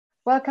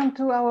Welcome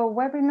to our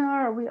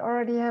webinar. We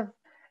already have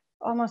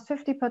almost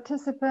 50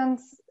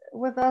 participants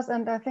with us,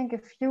 and I think a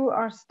few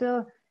are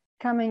still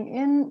coming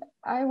in.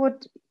 I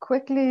would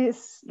quickly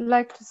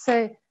like to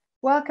say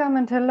welcome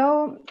and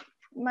hello.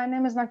 My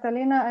name is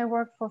Magdalena. I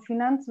work for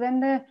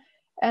Finanzwende,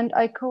 and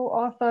I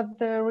co-authored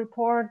the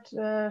report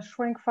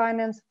Shrink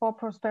Finance for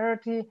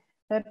Prosperity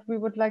that we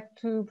would like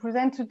to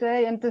present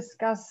today and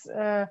discuss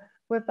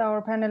with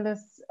our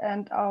panelists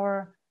and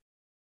our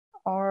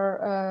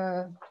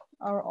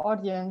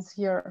audience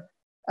here.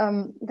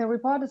 The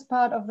report is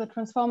part of the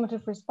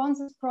Transformative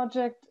Responses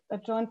Project, a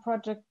joint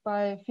project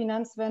by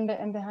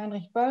Finanzwende and the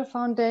Heinrich Böll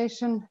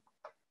Foundation.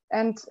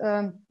 And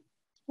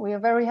we are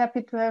very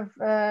happy to have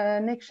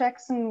Nick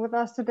Shaxson with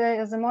us today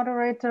as a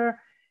moderator.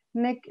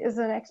 Nick is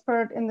an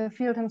expert in the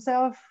field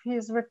himself. He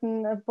has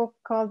written a book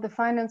called The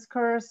Finance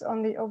Curse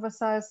on the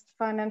Oversized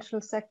Financial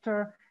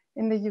Sector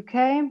in the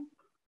UK.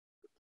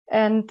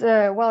 And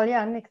well,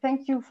 yeah, Nick,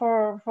 thank you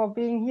for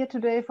being here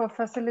today, for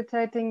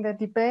facilitating the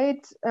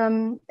debate,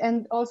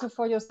 and also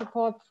for your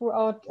support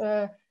throughout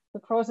the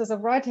process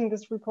of writing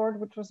this report,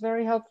 which was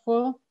very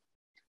helpful.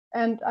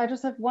 And I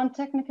just have one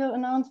technical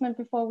announcement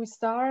before we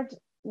start.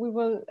 We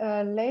will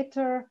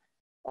later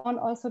on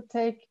also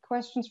take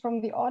questions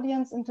from the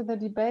audience into the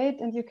debate,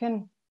 and you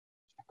can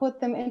put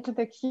them into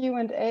the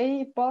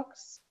Q&A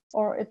box,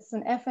 or it's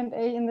an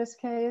F&A in this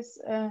case.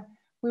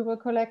 We will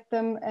collect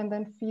them and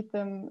then feed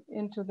them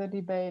into the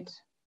debate.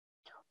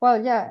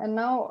 Well, yeah, and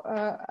now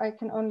I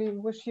can only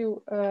wish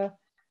you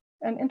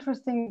an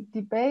interesting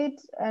debate,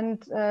 and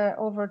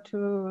over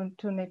to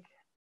Nick.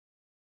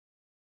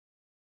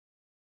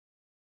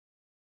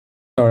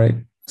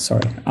 Sorry,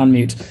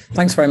 unmute.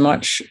 Thanks very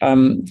much.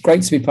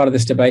 Great to be part of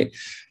this debate.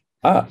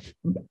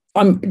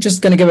 I'm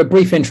just going to give a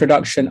brief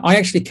introduction. I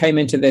actually came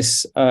into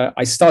this,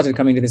 I started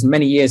coming to this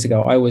many years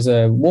ago. I was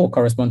a war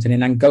correspondent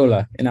in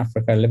Angola in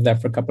Africa. I lived there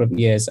for a couple of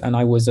years, and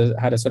I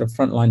had a sort of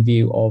frontline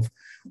view of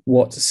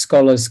what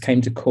scholars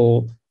came to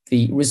call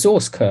the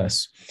resource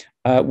curse,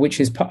 which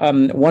is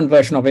one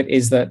version of it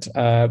is that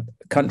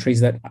countries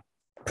that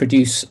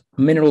produce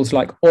minerals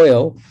like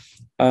oil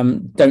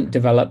don't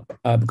develop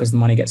because the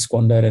money gets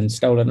squandered and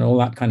stolen and all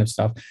that kind of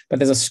stuff. But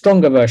there's a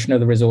stronger version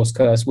of the resource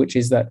curse, which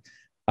is that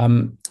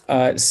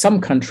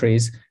some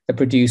countries that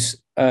produce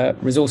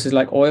resources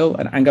like oil,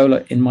 and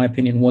Angola, in my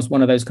opinion, was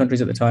one of those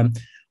countries at the time,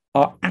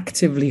 are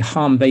actively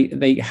harmed.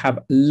 They have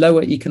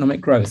lower economic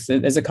growth.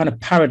 There's a kind of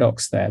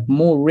paradox there.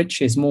 More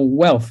riches, more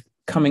wealth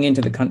coming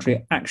into the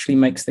country actually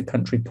makes the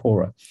country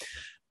poorer.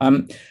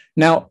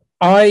 Now,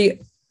 I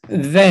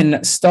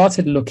then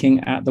started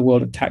looking at the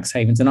world of tax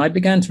havens, and I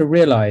began to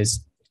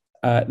realize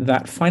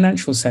that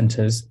financial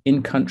centers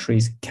in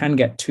countries can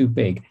get too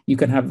big. You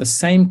can have the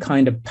same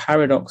kind of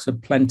paradox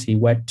of plenty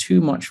where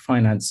too much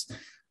finance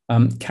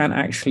can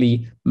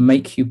actually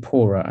make you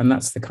poorer. And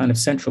that's the kind of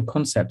central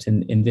concept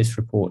in this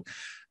report.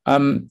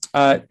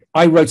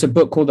 I wrote a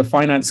book called The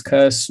Finance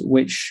Curse,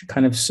 which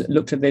kind of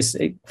looked at this.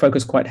 It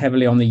focused quite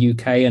heavily on the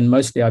UK, and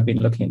mostly I've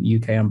been looking at the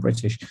UK and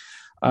British.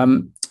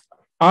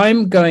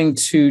 I'm going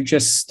to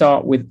just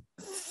start with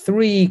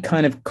three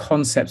kind of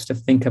concepts to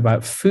think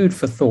about, food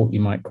for thought, you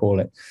might call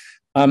it.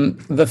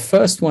 The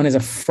first one is a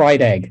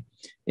fried egg.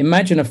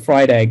 Imagine a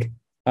fried egg.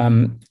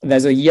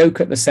 There's a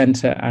yolk at the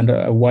center and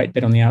a white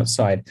bit on the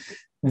outside.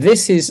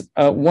 This is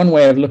one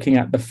way of looking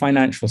at the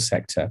financial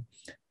sector.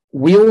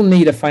 We all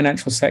need a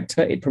financial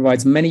sector. It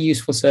provides many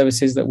useful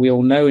services that we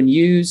all know and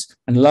use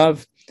and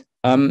love.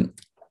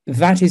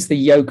 That is the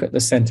yolk at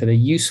the center, the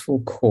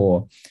useful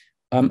core.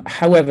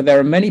 However, there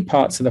are many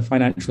parts of the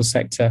financial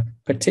sector,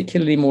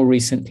 particularly more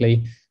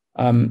recently,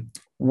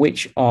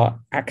 which are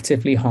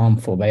actively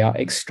harmful. They are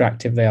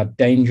extractive, they are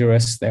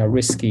dangerous, they are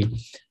risky.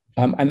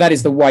 And that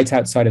is the white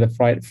outside of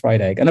the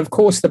fried egg. And of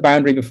course, the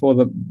boundary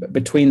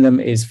between them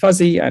is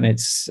fuzzy, and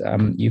it's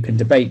you can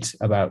debate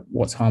about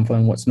what's harmful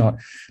and what's not.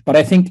 But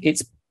I think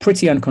it's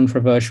pretty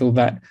uncontroversial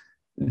that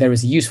there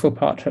is a useful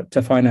part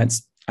to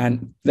finance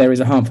and there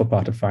is a harmful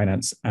part of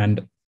finance.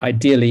 And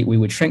ideally, we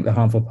would shrink the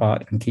harmful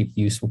part and keep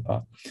the useful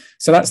part.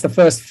 So that's the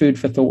first food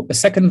for thought. The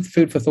second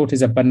food for thought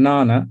is a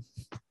banana.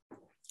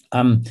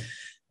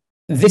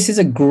 This is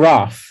a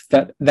graph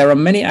that there are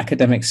many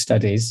academic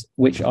studies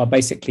which are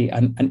basically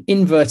an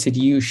inverted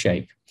U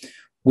shape,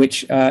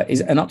 which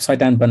is an upside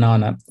down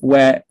banana,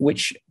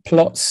 which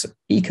plots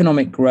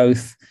economic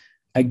growth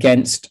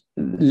against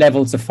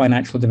levels of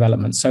financial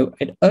development. So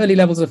at early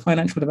levels of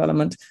financial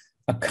development,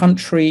 a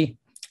country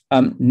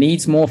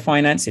needs more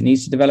finance. It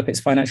needs to develop its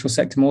financial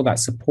sector more. That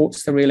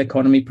supports the real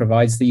economy,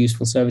 provides the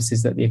useful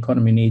services that the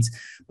economy needs.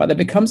 But there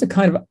becomes a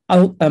kind of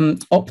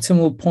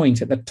optimal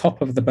point at the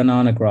top of the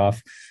banana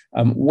graph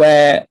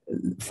where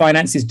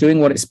finance is doing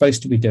what it's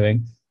supposed to be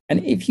doing.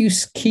 And if you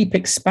keep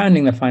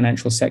expanding the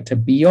financial sector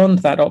beyond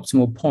that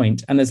optimal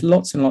point, and there's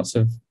lots and lots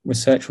of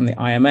research from the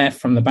IMF,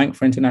 from the Bank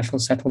for International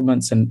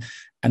Settlements, and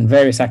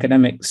various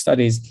academic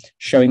studies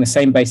showing the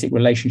same basic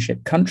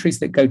relationship, countries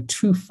that go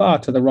too far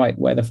to the right,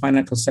 where the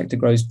financial sector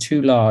grows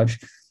too large,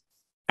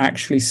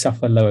 actually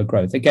suffer lower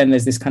growth. Again,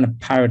 there's this kind of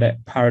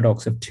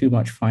paradox of too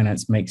much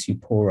finance makes you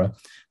poorer.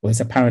 Well, it's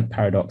a apparent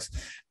paradox.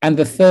 And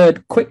the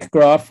third quick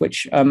graph,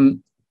 which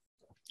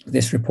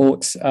this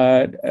report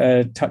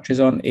touches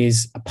on,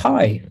 is a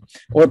pie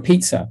or a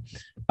pizza.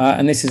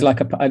 And this is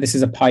this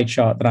is a pie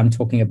chart that I'm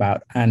talking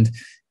about. And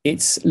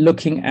it's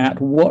looking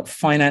at what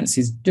finance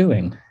is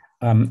doing.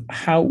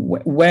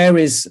 Where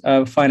is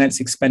finance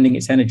expending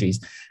its energies?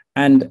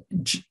 And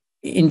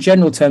in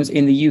general terms,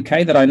 in the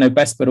UK, that I know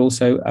best, but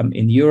also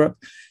in Europe,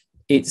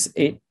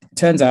 it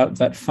turns out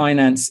that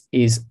finance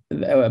is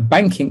the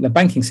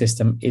banking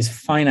system is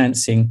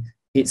financing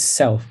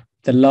itself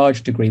to a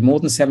large degree. More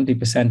than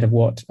 70% of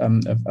what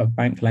of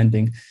bank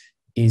lending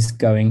is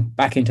going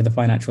back into the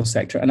financial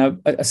sector, and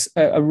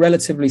a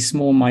relatively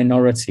small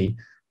minority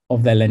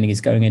of their lending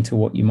is going into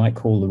what you might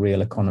call the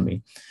real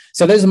economy.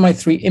 So those are my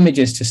three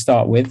images to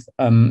start with,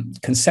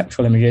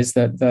 conceptual images: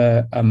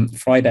 the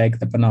fried egg,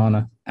 the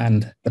banana,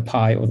 and the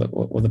pie or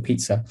the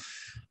pizza.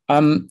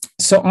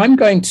 So I'm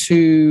going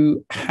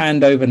to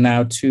hand over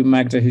now to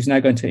Magda, who's now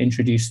going to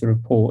introduce the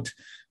report.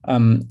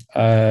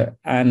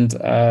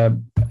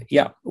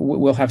 Yeah,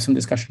 we'll have some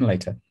discussion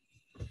later.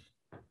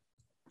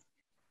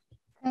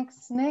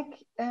 Thanks, Nick.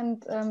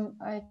 And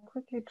I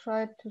quickly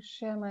tried to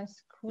share my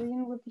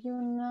screen with you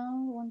now.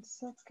 1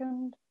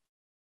 second.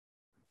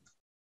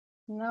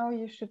 Now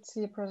you should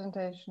see a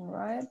presentation,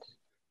 right?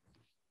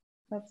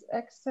 That's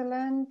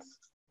excellent.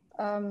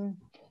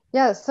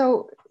 Yeah,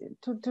 so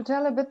to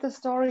tell a bit the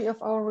story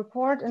of our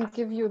report and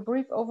give you a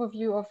brief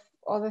overview of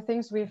all the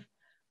things we've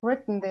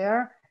written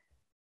there.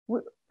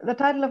 The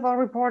title of our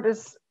report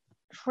is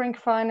Shrink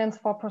Finance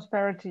for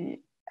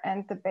Prosperity.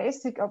 And the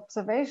basic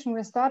observation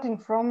we're starting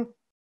from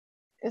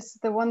is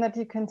the one that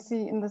you can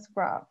see in this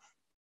graph.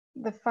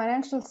 The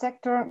financial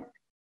sector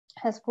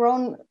has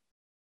grown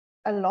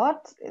a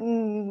lot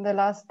in the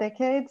last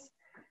decades.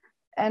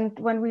 And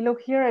when we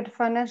look here at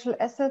financial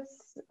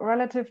assets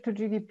relative to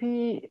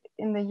GDP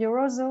in the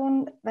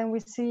Eurozone, then we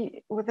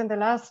see within the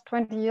last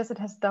 20 years, it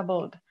has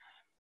doubled.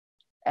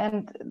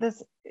 And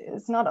this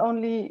is not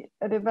only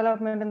a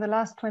development in the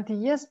last 20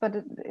 years, but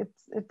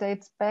it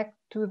dates back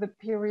to the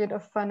period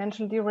of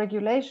financial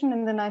deregulation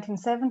in the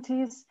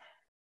 1970s.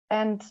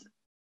 And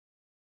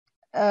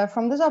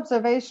from this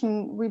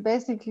observation, we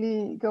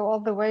basically go all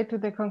the way to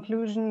the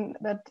conclusion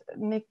that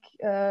Nick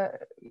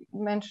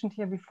mentioned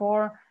here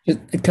before.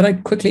 Can I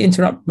quickly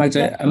interrupt,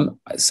 Magda?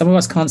 Some of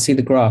us can't see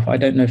the graph. I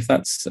don't know if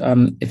that's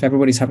if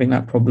everybody's having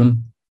that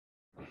problem.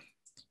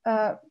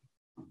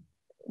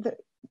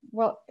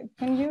 Well,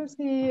 can you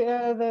see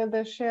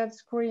the shared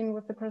screen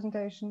with the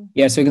presentation?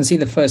 Yeah, so you can see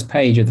the first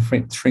page of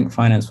the Shrink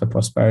Finance for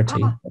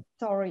Prosperity.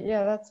 Sorry,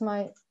 yeah, that's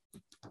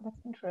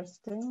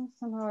interesting.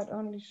 Somehow it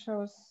only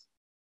shows.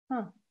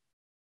 Huh.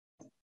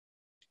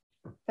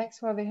 Thanks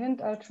for the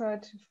hint. I'll try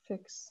to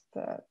fix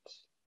that.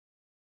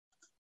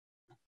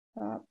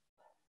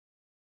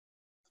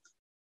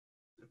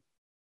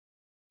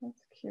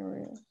 That's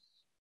curious.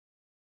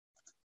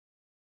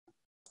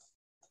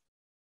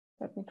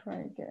 Let me try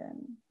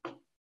again.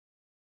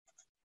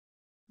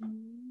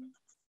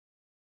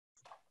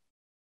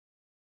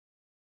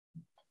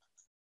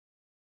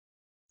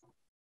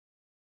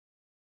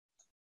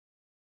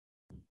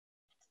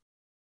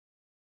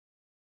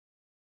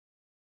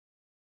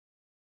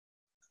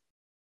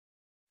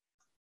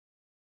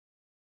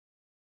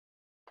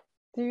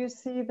 Do you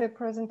see the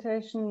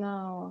presentation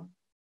now?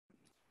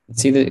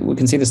 We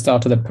can see the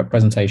start of the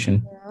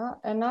presentation. Yeah,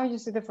 and now you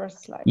see the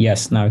first slide.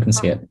 Yes, now I can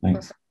see it.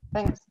 Thanks. Perfect.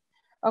 Thanks.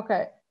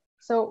 Okay,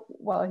 so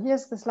well,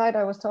 here's the slide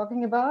I was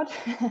talking about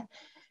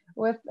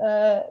with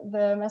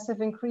the massive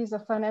increase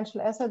of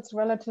financial assets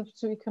relative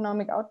to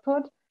economic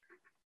output.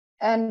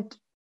 And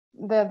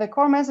the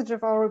core message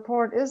of our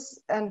report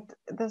is, and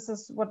this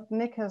is what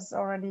Nick has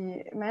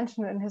already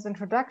mentioned in his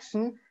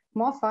introduction,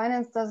 more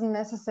finance doesn't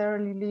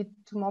necessarily lead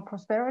to more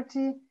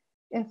prosperity.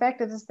 In fact,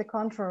 it is the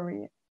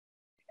contrary.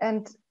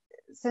 And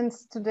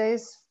since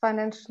today's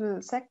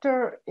financial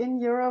sector in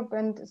Europe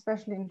and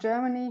especially in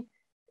Germany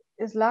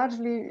is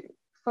largely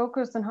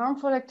focused on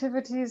harmful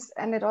activities,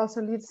 and it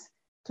also leads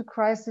to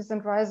crisis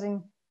and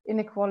rising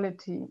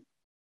inequality.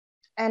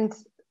 And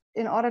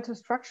in order to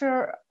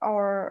structure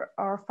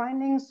our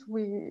findings,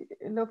 we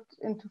looked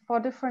into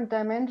 4 different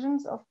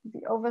dimensions of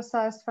the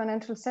oversized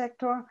financial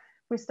sector.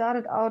 We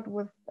started out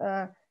with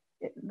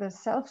the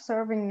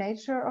self-serving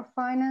nature of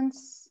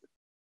finance,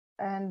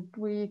 and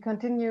we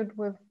continued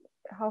with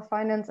how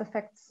finance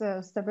affects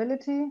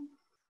stability.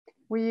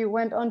 We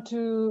went on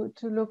to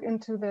look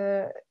into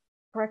the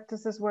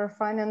practices where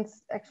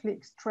finance actually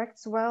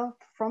extracts wealth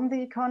from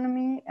the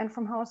economy and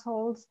from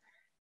households.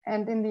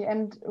 And in the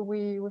end,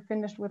 we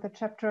finished with a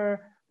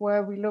chapter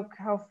where we look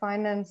how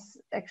finance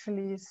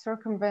actually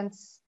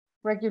circumvents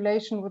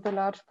regulation with a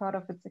large part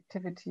of its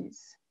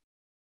activities.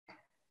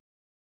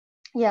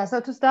 Yeah, so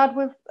to start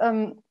with,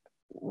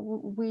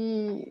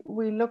 we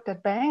looked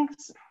at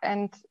banks,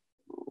 and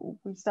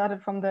we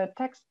started from the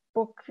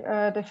textbook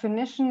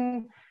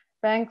definition.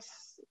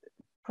 Banks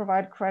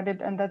provide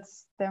credit, and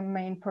that's their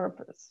main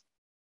purpose.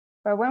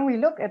 But when we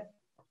look at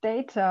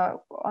data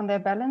on their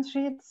balance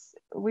sheets,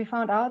 we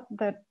found out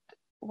that,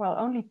 well,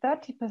 only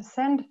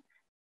 30%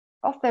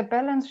 of their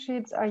balance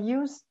sheets are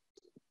used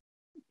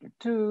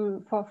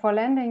for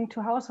lending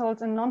to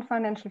households and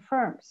non-financial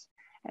firms.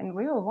 And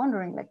we were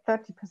wondering, like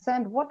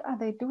 30%, what are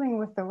they doing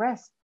with the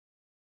rest?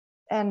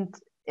 And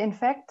in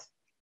fact,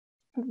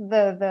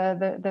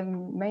 the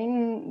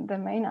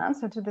main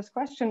answer to this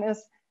question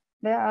is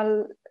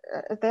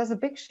there's a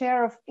big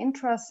share of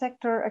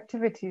intra-sector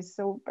activities.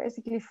 So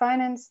basically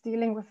finance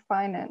dealing with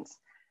finance.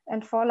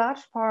 And for a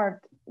large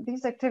part,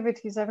 these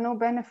activities have no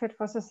benefit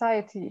for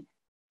society,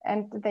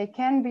 and they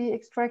can be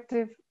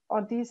extractive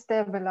or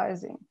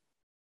destabilizing.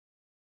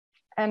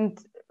 And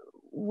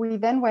we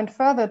then went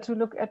further to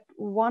look at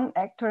one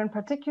actor in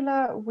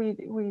particular. We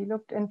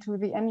looked into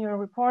the annual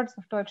reports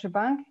of Deutsche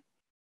Bank,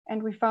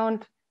 and we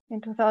found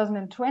in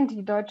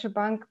 2020, Deutsche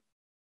Bank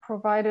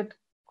provided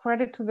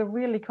credit to the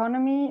real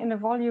economy in a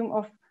volume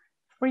of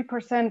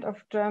 3%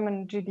 of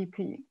German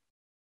GDP.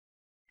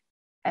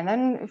 And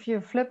then if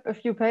you flip a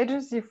few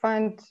pages, you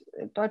find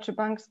Deutsche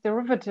Bank's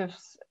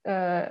derivatives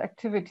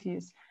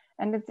activities,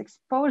 and its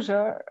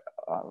exposure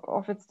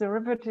of its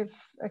derivative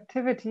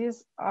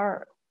activities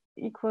are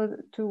equal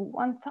to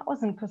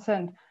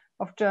 1000%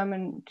 of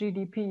German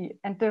GDP.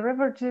 And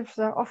derivatives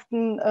are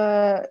often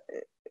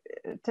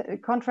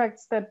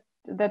contracts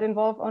that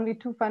involve only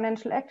two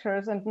financial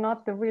actors and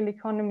not the real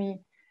economy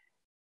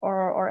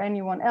or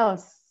anyone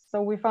else.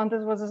 So we found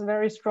this was a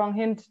very strong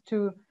hint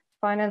to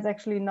finance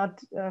actually not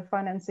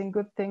financing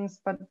good things,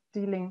 but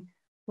dealing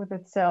with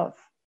itself.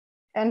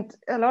 And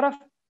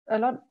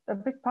a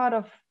big part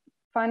of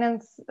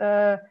finance,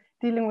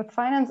 dealing with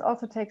finance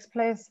also takes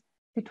place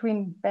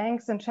between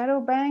banks and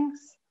shadow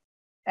banks.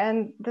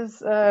 And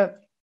this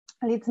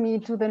leads me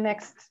to the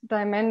next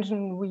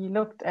dimension we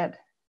looked at.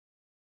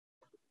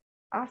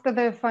 After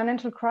the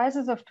financial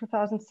crisis of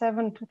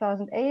 2007,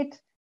 2008,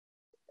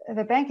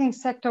 the banking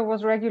sector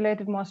was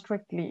regulated more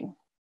strictly.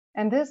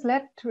 And this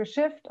led to a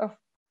shift of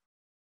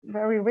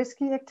very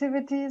risky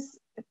activities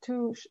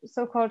to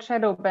so-called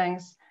shadow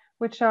banks,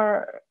 which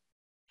are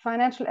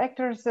financial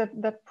actors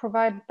that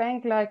provide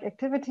bank-like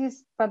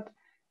activities, but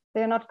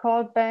they are not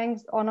called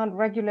banks or not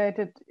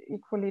regulated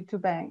equally to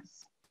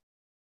banks.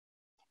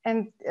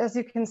 And as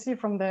you can see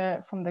from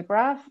the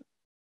graph,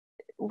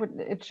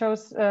 it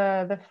shows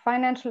the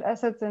financial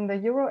assets in the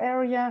euro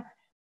area,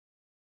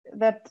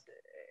 that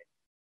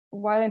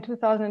while in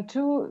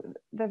 2002,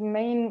 the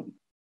main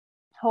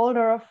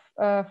holder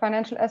of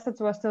financial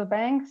assets were still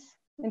banks,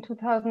 in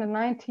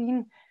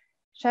 2019,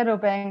 shadow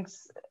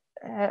banks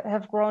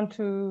have grown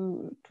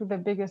to the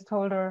biggest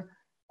holder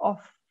of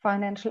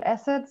financial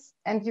assets.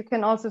 And you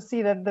can also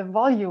see that the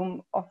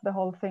volume of the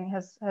whole thing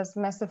has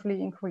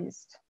massively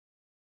increased.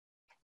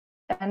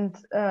 And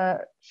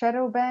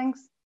shadow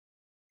banks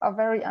are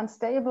very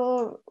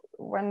unstable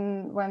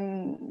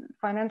when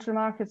financial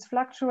markets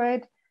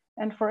fluctuate.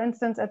 And for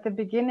instance, at the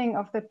beginning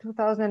of the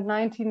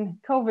 2019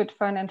 COVID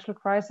financial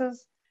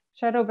crisis,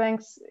 shadow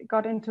banks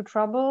got into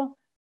trouble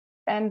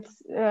and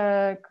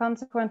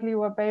consequently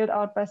were bailed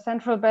out by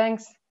central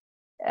banks,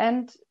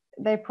 and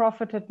they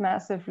profited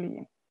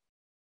massively.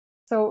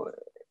 So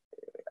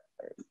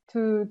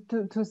to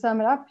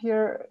sum it up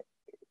here,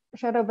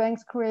 shadow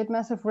banks create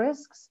massive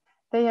risks.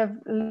 They have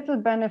little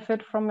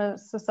benefit from a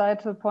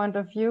societal point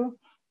of view.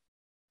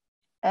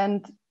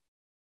 And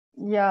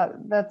yeah,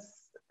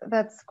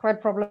 that's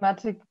quite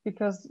problematic,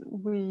 because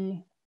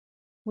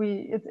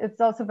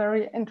it's also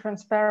very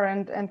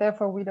intransparent, and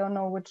therefore we don't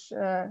know which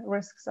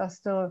risks are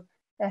still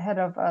ahead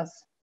of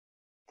us.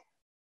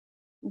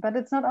 But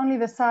it's not only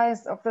the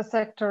size of the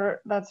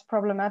sector that's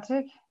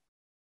problematic,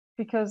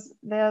 because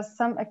there are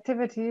some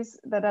activities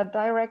that are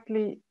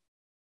directly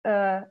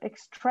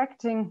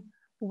extracting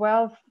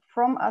wealth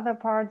from other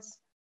parts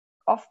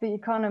of the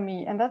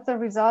economy. And that's a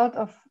result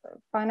of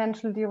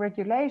financial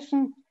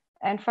deregulation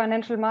and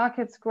financial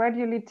markets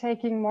gradually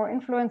taking more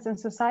influence in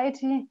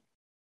society,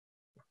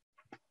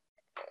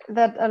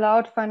 that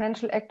allowed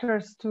financial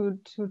actors to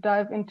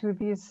dive into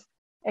these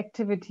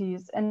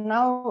activities. And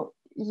now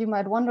you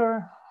might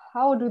wonder,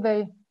 how do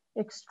they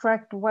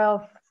extract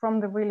wealth from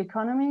the real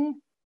economy?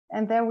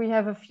 And there we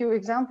have a few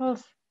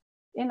examples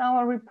in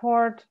our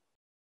report.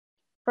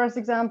 First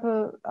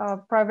example,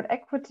 private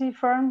equity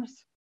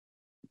firms.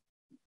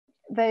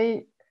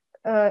 They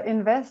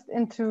invest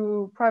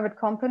into private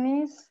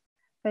companies,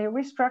 they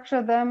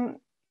restructure them,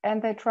 and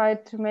they try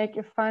to make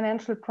a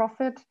financial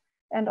profit,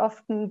 and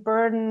often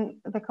burden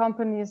the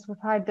companies with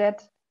high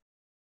debt.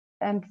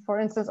 And for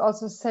instance,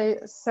 also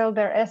sell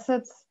their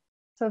assets,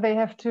 so they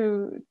have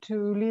to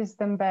lease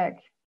them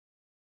back.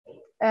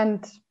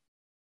 And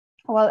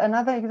well,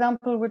 another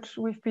example which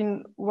we've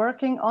been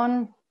working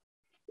on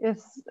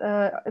is,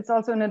 it's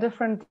also in a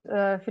different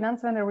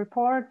Finanzwende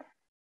report.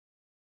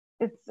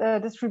 It's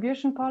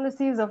distribution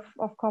policies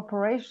of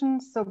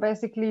corporations. So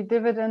basically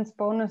dividends,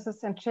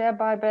 bonuses, and share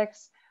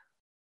buybacks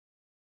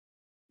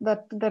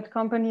that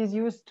companies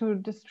use to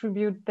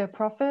distribute their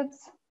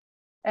profits.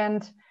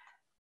 And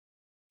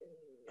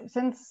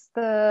since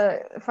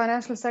the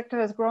financial sector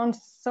has grown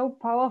so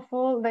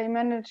powerful, they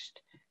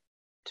managed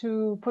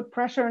to put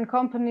pressure on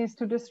companies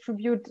to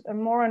distribute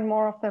more and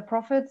more of their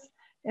profits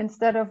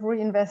instead of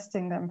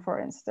reinvesting them, for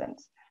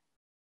instance.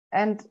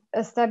 And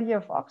a study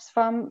of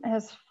Oxfam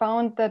has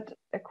found that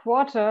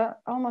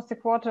almost a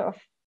quarter of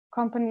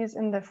companies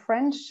in the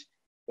French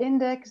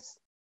index,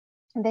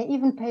 they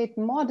even paid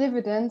more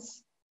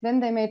dividends than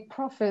they made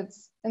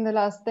profits in the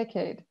last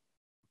decade.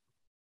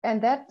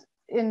 And that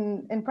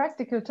in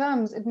practical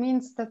terms, it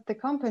means that the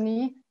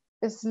company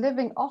is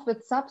living off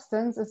its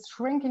substance, it's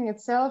shrinking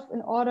itself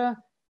in order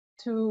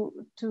to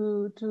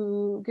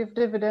give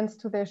dividends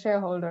to their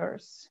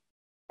shareholders.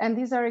 And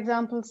these are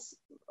examples,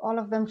 all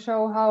of them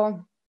show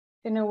how,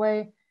 in a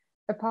way,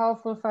 a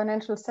powerful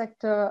financial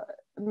sector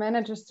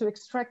manages to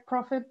extract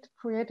profit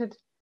created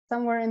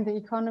somewhere in the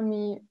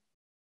economy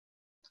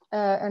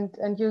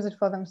and use it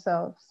for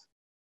themselves.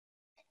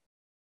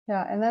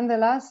 Yeah, and then the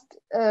last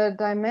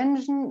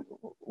dimension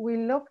we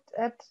looked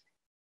at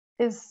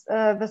is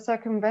the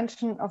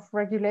circumvention of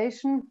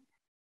regulation,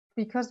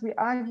 because we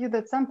argue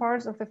that some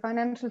parts of the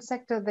financial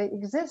sector, they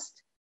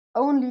exist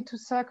only to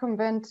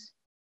circumvent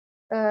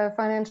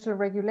financial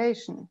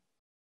regulation.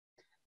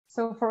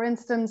 So for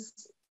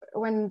instance,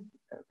 when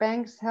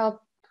banks help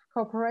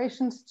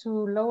corporations to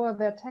lower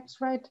their tax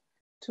rate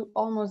to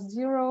almost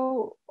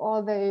zero,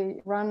 or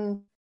they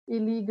run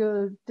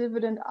illegal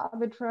dividend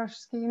arbitrage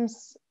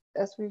schemes,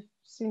 as we've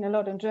seen a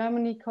lot in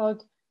Germany,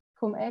 called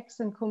Cum-Ex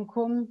and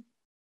Cum-Cum,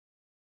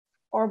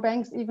 or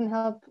banks even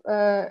help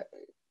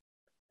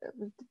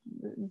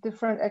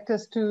different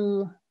actors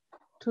to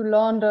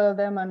launder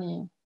their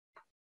money.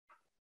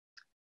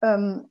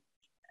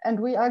 And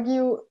we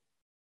argue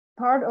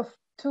part of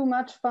too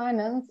much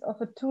finance, of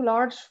a too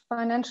large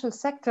financial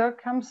sector,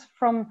 comes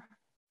from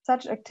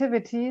such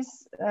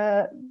activities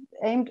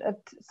aimed at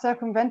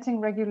circumventing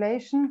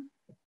regulation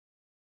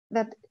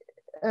that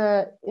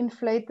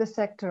inflate the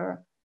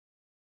sector.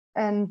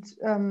 And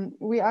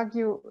we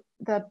argue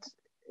that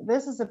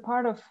this is a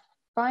part of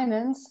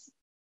finance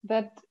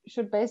that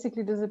should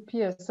basically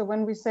disappear. So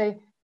when we say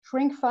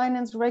shrink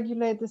finance,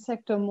 regulate the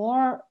sector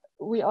more,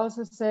 we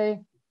also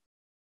say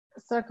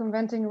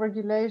circumventing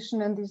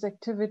regulation and these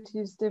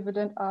activities,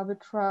 dividend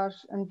arbitrage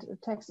and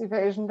tax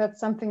evasion, that's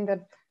something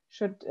that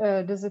should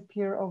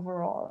disappear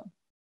overall.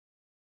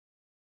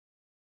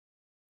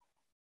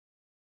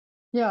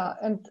 Yeah,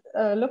 and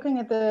looking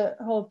at the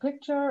whole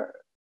picture,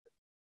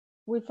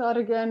 we thought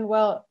again,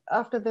 well,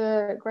 after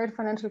the great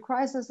financial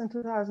crisis in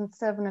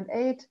 2007 and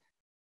 2008,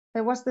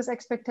 there was this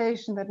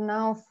expectation that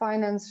now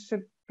finance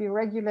should be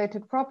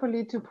regulated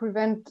properly to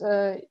prevent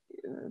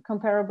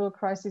comparable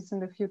crises in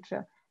the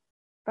future.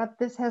 But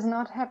this has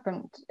not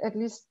happened, at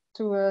least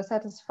to a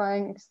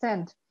satisfying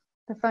extent.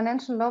 The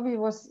financial lobby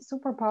was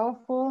super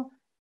powerful,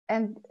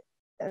 and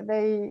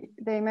they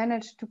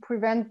managed to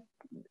prevent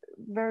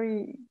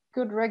very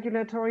good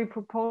regulatory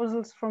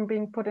proposals from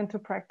being put into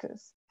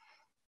practice.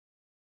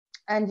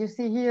 And you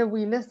see here,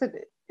 we listed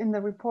in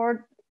the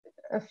report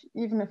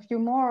even a few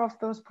more of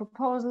those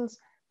proposals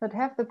that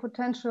have the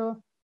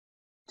potential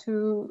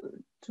to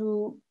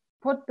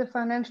put the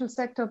financial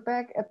sector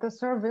back at the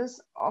service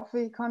of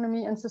the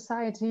economy and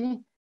society,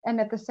 and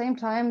at the same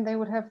time they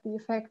would have the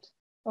effect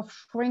of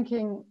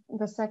shrinking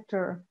the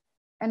sector.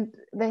 And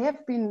they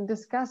have been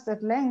discussed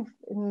at length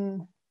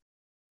in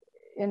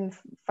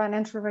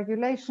financial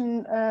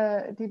regulation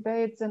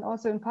debates and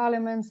also in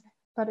parliaments,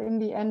 but in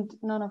the end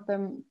none of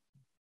them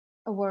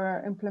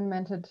were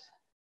implemented,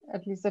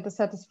 at least at a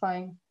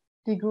satisfying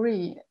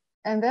degree.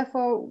 And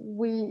therefore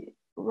we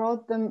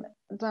wrote them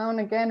down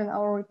again in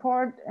our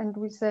report, and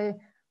we say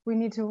we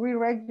need to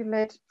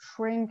re-regulate,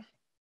 shrink,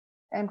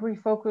 and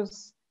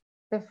refocus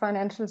the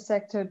financial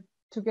sector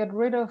to get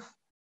rid of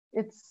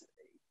its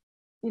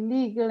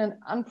illegal and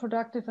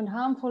unproductive and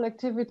harmful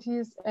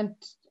activities, and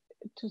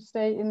to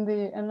stay in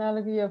the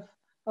analogy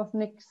of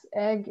Nick's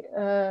egg,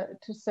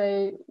 to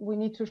say we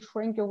need to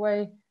shrink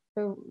away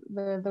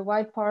the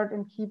white part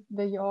and keep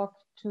the yolk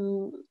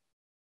to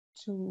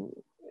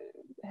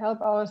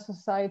help our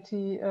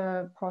society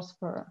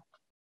prosper.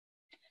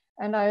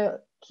 And I'll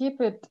keep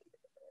it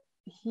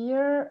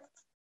here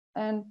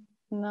and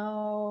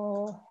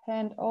now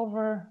hand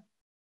over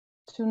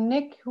to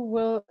Nick, who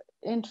will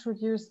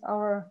introduce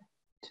our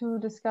two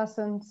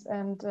discussants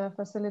and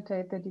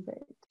facilitate the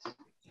debate.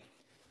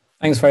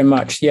 Thanks very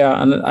much.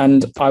 Yeah,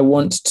 and I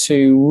want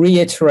to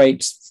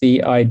reiterate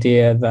the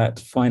idea that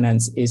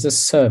finance is a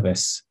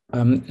service.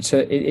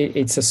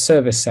 It's a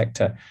service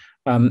sector.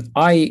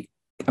 I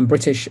am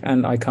British,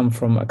 and I come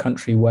from a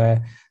country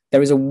where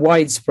there is a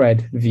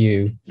widespread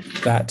view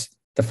that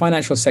the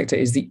financial sector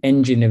is the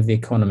engine of the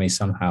economy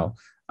somehow.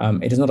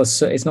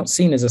 It's not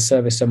seen as a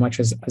service so much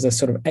as a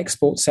sort of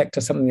export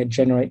sector, something that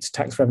generates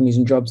tax revenues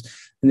and jobs.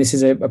 And this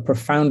is a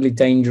profoundly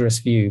dangerous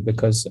view,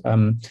 because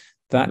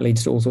that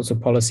leads to all sorts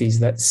of policies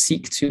that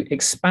seek to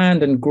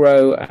expand and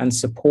grow and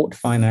support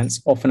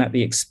finance, often at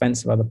the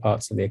expense of other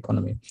parts of the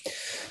economy.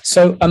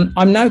 So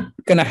I'm now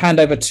going to hand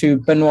over to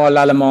Benoit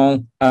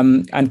Lallemand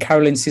and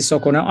Carolyn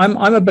Sissoko. Now,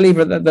 I'm a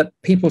believer that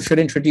people should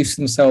introduce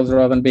themselves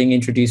rather than being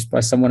introduced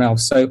by someone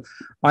else. So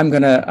I'm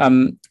going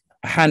to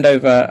hand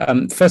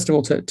over, first of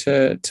all,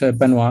 to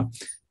Benoit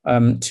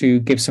to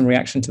give some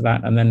reaction to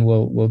that, and then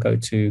we'll go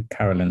to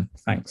Carolyn.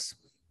 Thanks.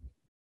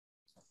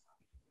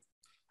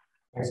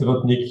 Thanks a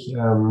lot, Nick.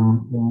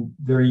 I'm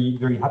very,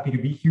 very happy to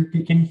be here.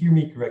 Can you hear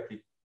me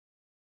correctly?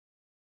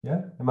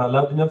 Yeah? Am I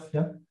loud enough?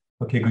 Yeah?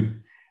 Okay,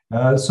 good.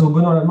 So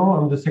Benoit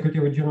Lallemand, I'm the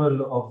Secretary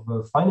General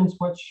of Finance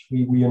Watch.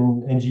 We are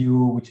an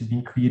NGO which has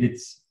been created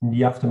in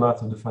the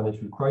aftermath of the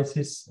financial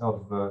crisis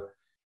of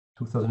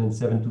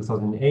 2007,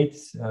 2008.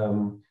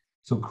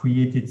 So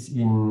created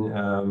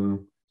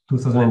in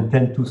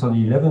 2010,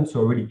 2011,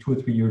 so already 2 or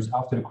 3 years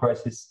after the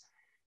crisis.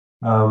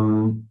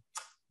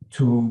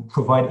 To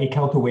provide a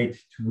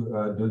counterweight to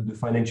the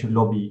financial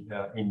lobby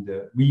in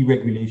the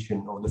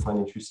re-regulation of the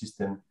financial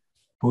system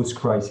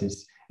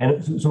post-crisis.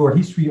 And so our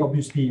history,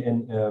 obviously,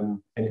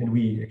 and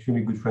we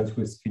extremely good friends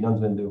with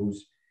Finanzwende,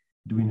 who's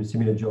doing a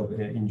similar job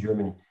in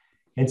Germany.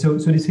 And so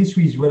this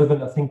history is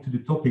relevant, I think, to the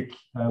topic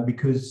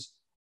because,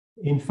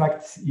 in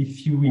fact,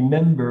 if you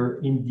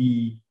remember, in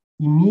the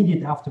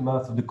immediate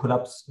aftermath of the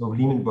collapse of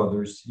Lehman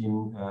Brothers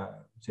in,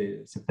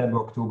 say, September,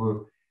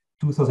 October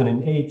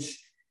 2008,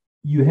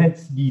 you had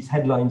these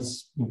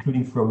headlines,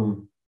 including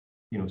from,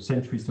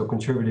 centrist or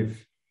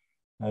conservative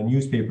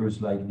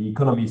newspapers like the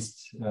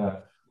Economist,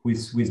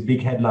 with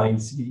big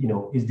headlines.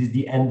 Is this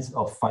the end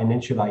of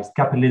financialized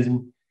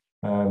capitalism?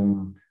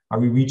 Are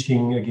we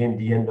reaching again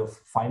the end of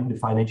the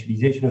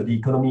financialization of the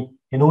economy?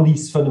 And all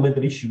these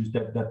fundamental issues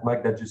that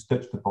Magda just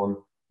touched upon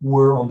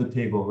were on the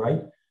table,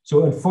 right?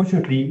 So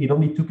unfortunately, it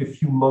only took a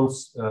few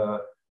months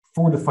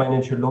for the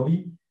financial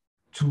lobby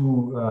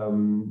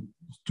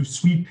to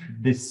sweep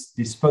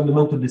this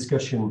fundamental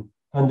discussion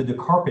under the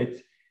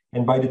carpet.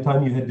 And by the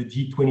time you had the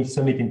G20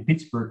 summit in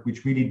Pittsburgh,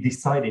 which really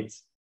decided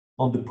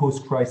on the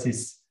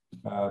post-crisis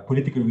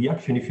political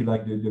reaction, if you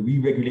like, the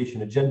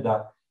re-regulation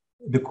agenda,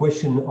 the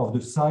question of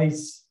the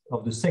size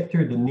of the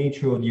sector, the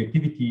nature of the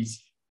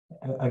activities,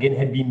 again,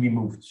 had been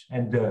removed.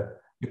 And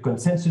the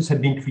consensus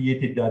had been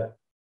created that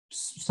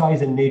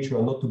size and nature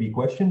are not to be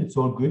questioned. It's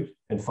all good,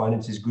 and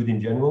finance is good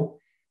in general.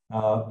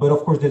 But of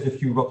course, there's a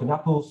few rotten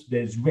apples.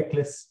 There's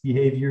reckless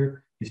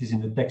behavior. This is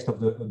in the text of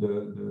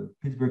the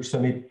Pittsburgh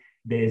summit.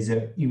 There's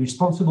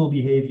irresponsible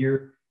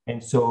behavior.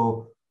 And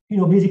so,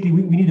 basically,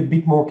 we need a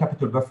bit more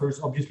capital buffers,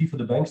 obviously, for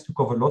the banks to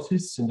cover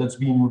losses. And that's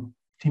been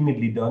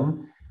timidly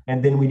done.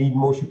 And then we need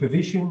more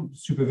supervision.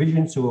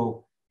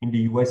 So in the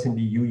US and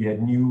the EU, you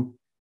had new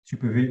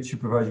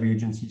supervisory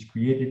agencies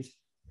created.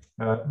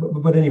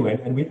 But anyway,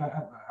 and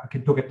I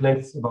can talk at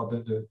length about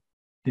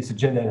this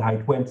agenda and how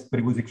it went, but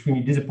it was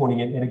extremely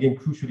disappointing. And again,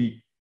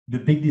 crucially, the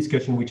big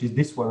discussion, which is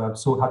this one, I'm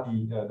so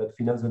happy that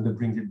Finanzwende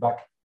brings it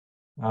back,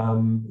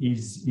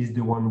 is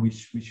the one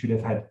which we should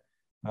have had.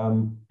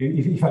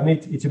 If I may,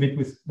 it's a bit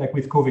like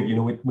with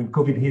COVID. When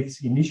COVID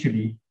hits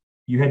initially,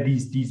 you had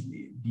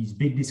these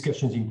big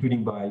discussions,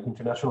 including by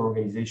international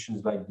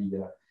organizations like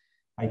the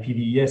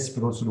IPVES,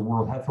 but also the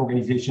World Health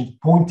Organization,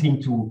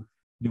 pointing to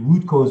the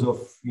root cause of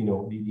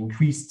the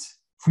increased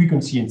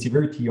frequency and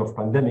severity of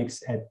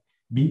pandemics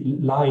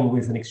lying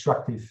with an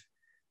extractive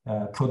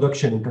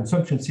production and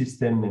consumption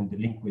system, and the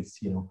link with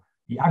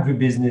the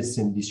agribusiness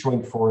and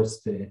destroying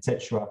forests,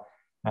 etc.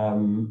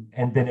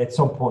 And then at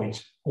some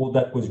point, all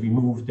that was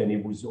removed, and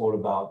it was all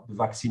about the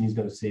vaccine is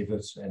going to save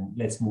us, and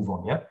let's move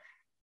on. Yeah,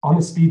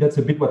 honestly, that's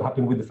a bit what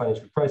happened with the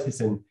financial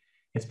crisis. And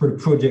as per the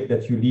project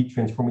that you lead,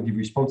 Transformative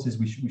Responses,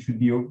 we should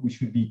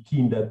be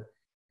keen that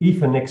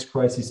if a next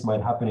crisis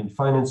might happen in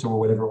finance or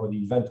whatever, or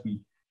the event,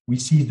 we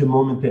seize the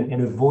moment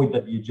and avoid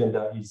that the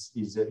agenda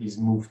is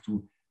moved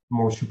to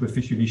more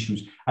superficial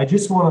issues. I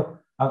just want to,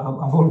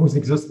 I've almost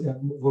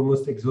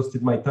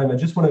exhausted my time. I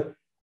just want to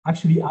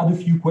actually add a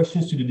few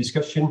questions to the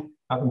discussion.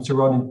 I'm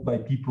surrounded by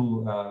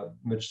people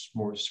much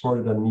more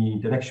smarter than me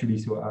intellectually,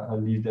 so I'll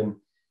leave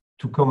them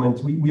to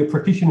comment. We are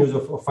practitioners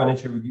of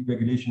financial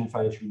regulation and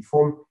financial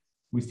reform.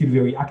 We're still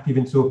very active,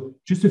 and so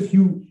just a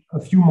few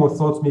more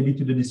thoughts maybe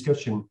to the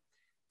discussion.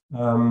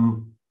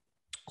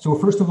 So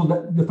first of all,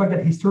 the fact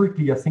that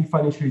historically, I think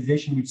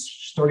financialization, which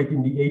started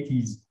in the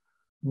 80s,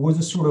 was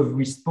a sort of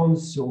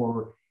response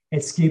or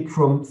escape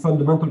from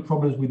fundamental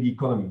problems with the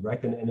economy,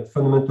 right? And a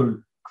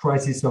fundamental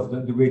crisis of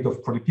the rate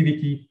of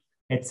productivity,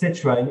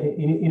 etc. And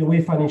in a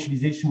way,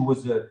 financialization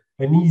was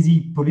an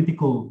easy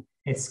political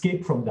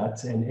escape from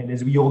that. And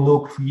as we all know,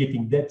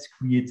 creating debt,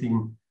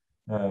 creating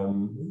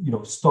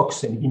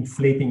stocks and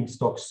inflating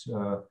stocks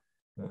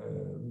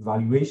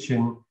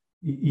valuation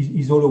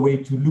is all a way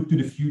to look to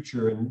the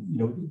future.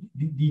 And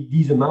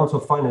these amounts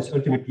of finance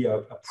ultimately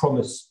are a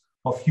promise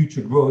of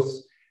future growth,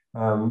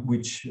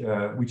 which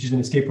is an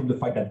escape from the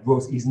fact that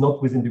growth is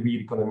not within the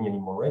real economy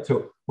anymore, right?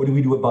 So what do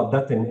we do about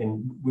that?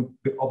 And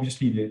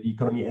obviously the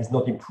economy has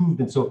not improved,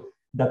 and so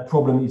that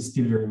problem is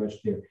still very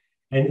much there.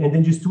 And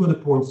then just two other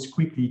points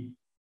quickly.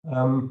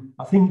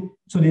 I think,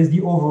 so there's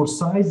the overall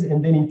size,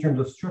 and then in terms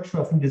of structure,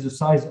 I think there's a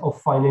size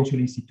of financial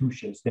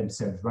institutions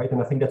themselves, right?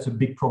 And I think that's a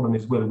big problem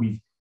as well.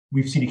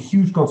 We've seen a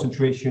huge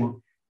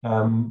concentration.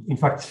 In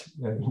fact,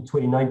 in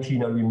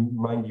 2019, I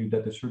remind you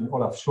that a certain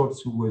Olaf Scholz,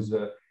 who was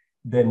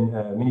then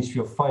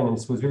Ministry of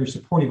Finance, was very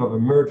supportive of a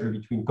merger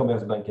between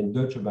Commerzbank and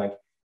Deutsche Bank,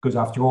 because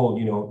after all,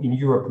 in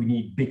Europe, we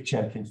need big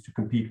champions to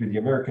compete with the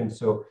Americans.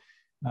 So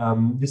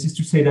this is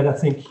to say that I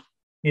think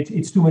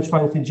it's too much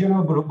finance in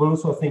general, but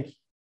also I think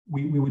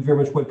we would very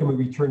much welcome a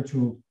return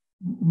to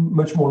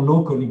much more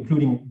local,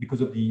 including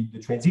because of the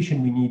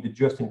transition we need, the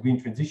just and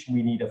green transition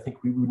we need. I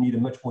think we would need a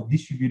much more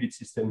distributed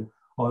system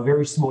of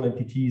very small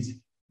entities,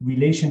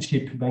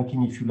 relationship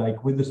banking, if you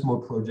like, with the small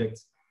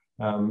projects.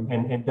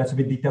 And that's a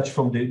bit detached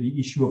from the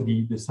issue of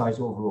the size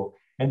overall.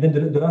 And then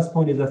the last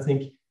point is, I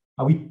think,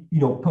 are we,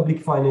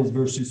 public finance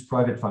versus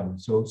private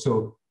finance?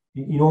 So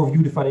in our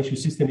view, the financial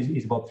system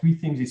is about three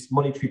things. It's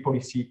monetary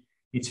policy,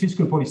 it's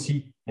fiscal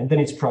policy, and then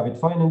it's private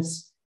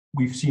finance.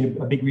 We've seen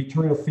a big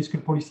return of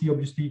fiscal policy,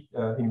 obviously,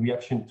 in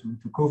reaction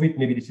to COVID.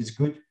 Maybe this is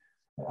good.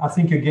 I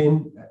think,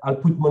 again, I'll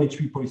put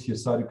monetary policy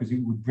aside because it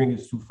would bring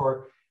us too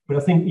far. But I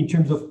think in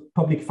terms of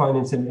public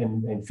finance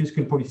and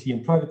fiscal policy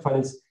and private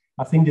finance,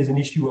 I think there's an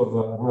issue of,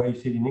 I don't know how you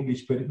say it in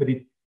English, but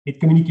it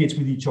communicates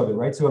with each other,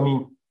 right? So, I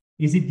mean,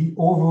 is it the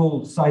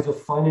overall size of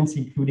finance,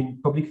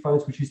 including public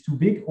finance, which is too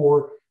big?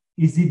 Or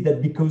is it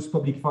that because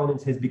public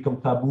finance has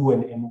become taboo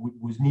and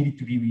was needed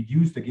to be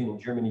reduced? Again, in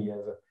Germany, you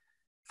have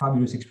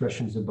fabulous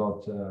expressions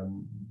about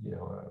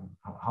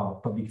how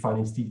public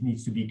finance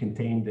needs to be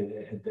contained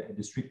at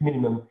the strict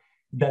minimum,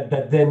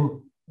 that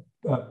then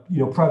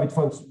private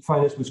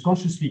finance was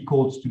consciously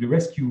called to the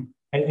rescue.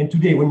 And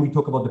today, when we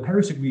talk about the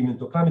Paris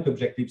Agreement or climate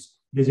objectives,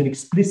 there's an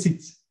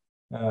explicit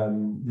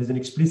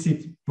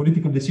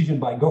political decision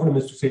by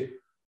governments to say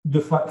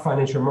the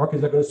financial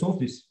markets are going to solve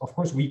this. Of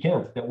course, we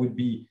can't. That would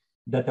be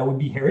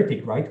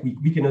heretic, right?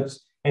 We cannot.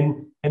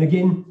 And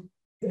again,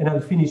 and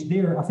I'll finish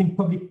there. I think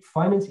public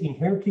finance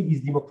inherently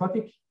is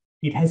democratic.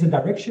 It has a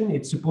direction.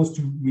 It's supposed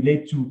to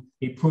relate to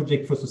a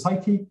project for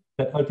society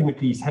that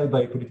ultimately is held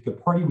by a political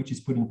party, which is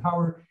put in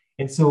power.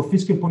 And so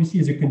fiscal policy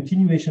is a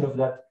continuation of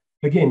that.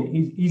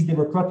 Again, is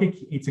democratic.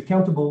 It's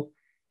accountable.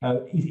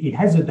 It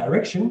has a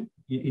direction.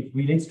 It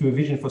relates to a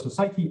vision for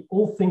society.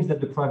 All things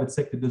that the private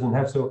sector doesn't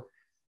have. So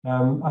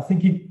I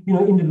think in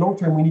the long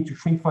term, we need to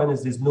shrink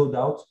finance. There's no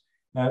doubt.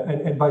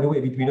 And by the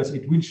way, between us,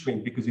 it will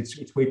shrink because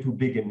it's way too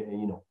big,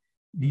 and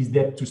these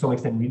debt to some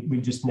extent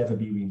will just never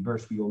be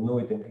reimbursed. We all know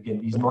it. And again,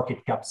 these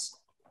market caps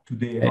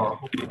today are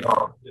the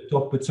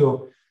top. But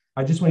so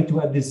I just wanted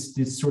to add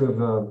this sort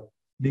of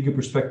bigger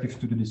perspective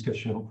to the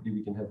discussion. Hopefully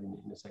we can have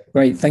in a second.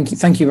 Great.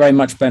 Thank you very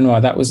much,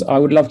 Benoit. I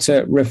would love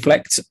to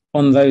reflect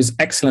on those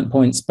excellent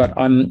points, but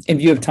in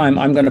view of time,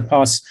 I'm going to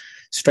pass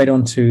straight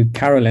on to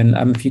Carolyn.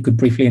 If you could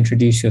briefly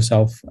introduce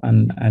yourself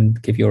and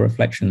give your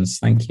reflections.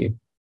 Thank you.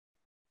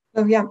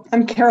 Oh, yeah,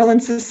 I'm Carolyn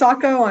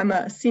Sissoko. I'm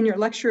a senior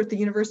lecturer at the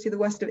University of the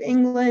West of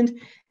England,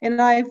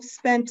 and I've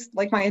spent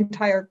my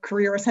entire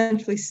career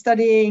essentially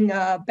studying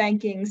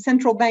banking,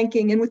 central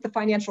banking, and with the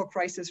financial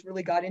crisis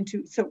really got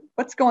into, so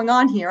what's going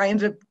on here? I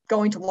ended up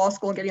going to law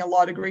school and getting a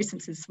law degree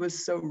since this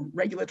was so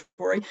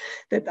regulatory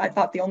that I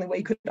thought the only way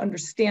you could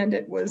understand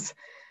it was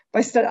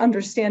by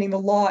understanding the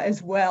law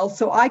as well.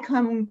 So I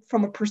come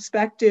from a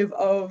perspective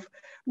of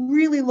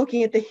really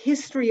looking at the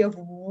history of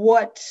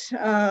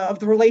of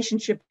the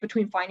relationship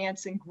between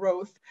finance and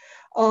growth.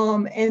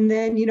 And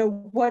then,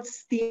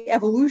 what's the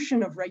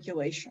evolution of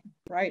regulation,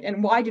 right?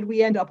 And why did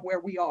we end up where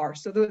we are?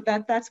 So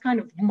that's kind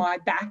of my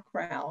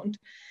background.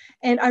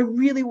 And I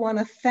really want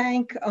to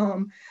thank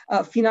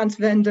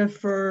Finanzwende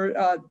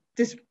for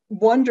this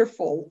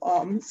wonderful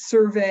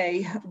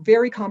survey,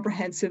 very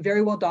comprehensive,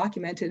 very well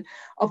documented,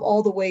 of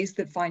all the ways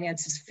that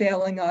finance is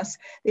failing us.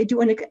 They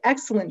do an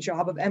excellent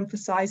job of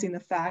emphasizing the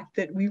fact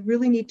that we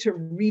really need to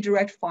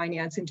redirect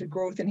finance into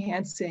growth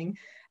enhancing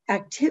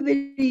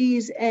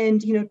activities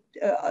and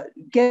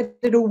get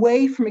it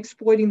away from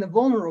exploiting the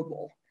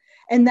vulnerable.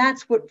 And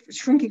that's what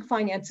shrinking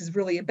finance is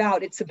really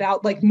about. It's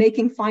about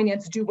making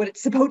finance do what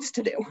it's supposed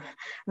to do,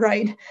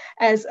 right?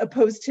 As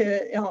opposed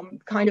to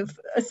kind of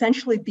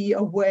essentially be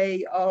a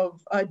way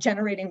of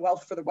generating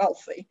wealth for the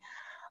wealthy.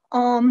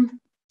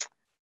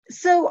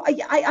 So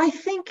I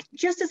think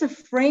just as a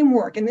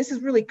framework, and this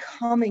is really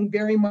coming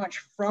very much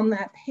from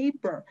that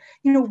paper,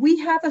 we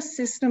have a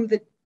system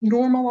that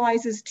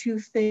normalizes two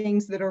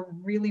things that are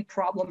really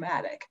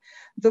problematic.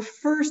 The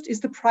first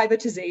is the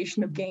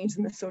privatization of gains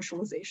and the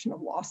socialization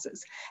of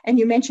losses. And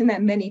you mentioned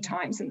that many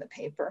times in the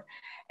paper.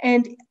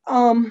 And,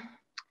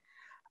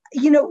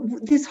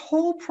 this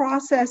whole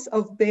process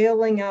of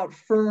bailing out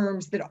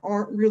firms that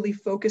aren't really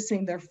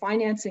focusing their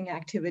financing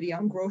activity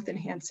on growth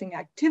enhancing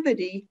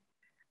activity,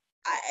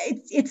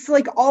 it's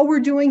like all we're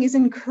doing is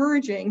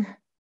encouraging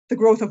the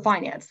growth of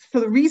finance.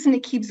 So the reason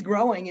it keeps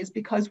growing is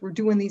because we're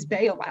doing these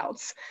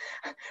bailouts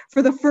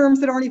for the firms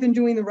that aren't even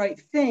doing the right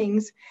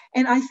things.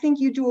 And I think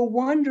you do a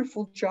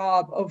wonderful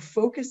job of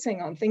focusing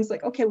on things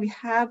like, okay, we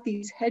have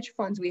these hedge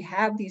funds, we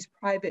have these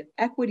private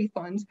equity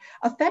funds.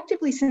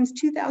 Effectively, since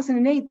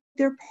 2008,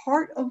 they're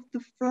part of the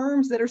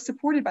firms that are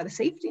supported by the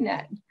safety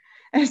net.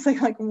 And it's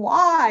like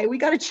why? We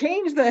got to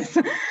change this.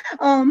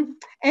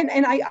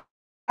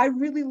 I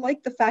really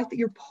like the fact that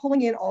you're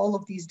pulling in all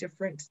of these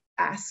different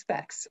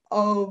aspects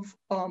of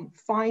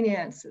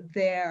finance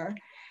there.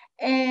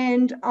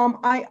 And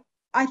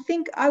I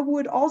think I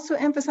would also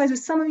emphasize with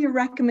some of your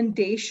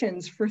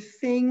recommendations for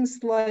things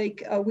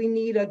like we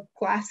need a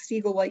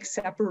Glass-Steagall-like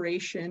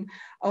separation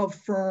of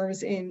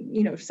firms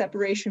in,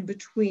 separation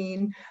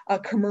between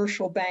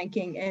commercial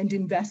banking and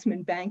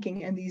investment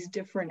banking and these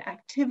different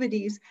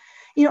activities.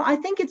 I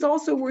think it's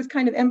also worth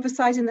kind of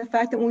emphasizing the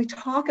fact that when we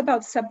talk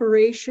about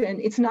separation,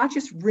 it's not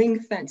just ring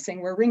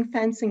fencing, where ring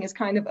fencing is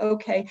kind of,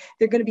 okay,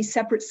 they're going to be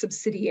separate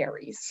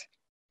subsidiaries,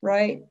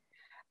 right?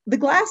 The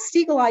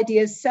Glass-Steagall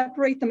idea is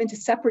separate them into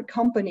separate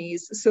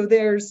companies. So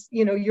there's,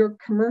 your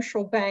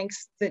commercial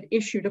banks that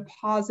issue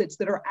deposits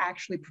that are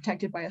actually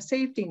protected by a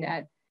safety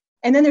net.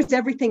 And then there's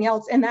everything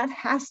else, and that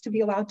has to be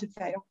allowed to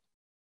fail,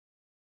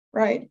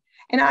 right?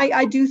 And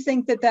I do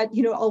think that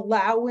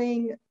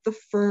allowing the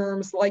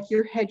firms like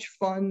your hedge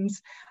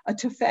funds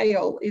to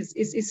fail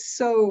is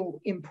so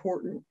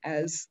important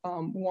as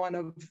one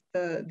of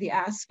the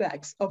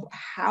aspects of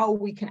how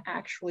we can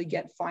actually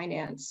get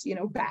finance,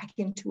 back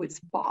into its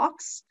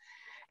box.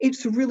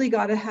 It's really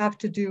got to have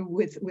to do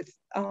with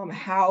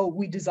how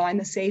we design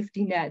the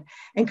safety net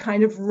and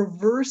kind of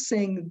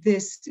reversing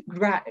this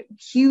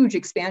huge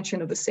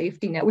expansion of the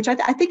safety net, which I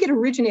think it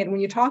originated when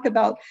you talk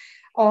about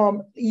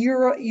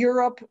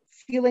Europe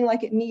feeling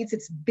like it needs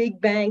its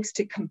big banks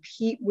to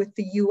compete with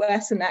the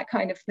US and that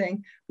kind of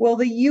thing. Well,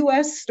 the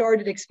US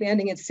started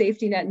expanding its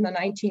safety net in the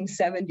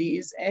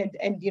 1970s. And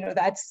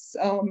that's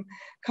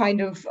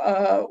kind of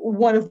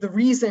one of the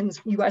reasons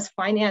US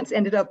finance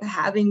ended up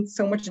having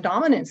so much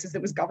dominance, is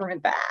it was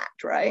government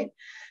backed, right?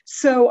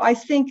 So I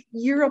think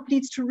Europe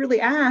needs to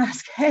really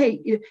ask, hey,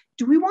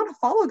 do we want to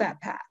follow that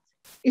path?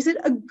 Is it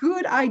a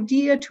good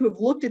idea to have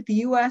looked at the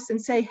US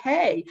and say,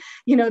 hey,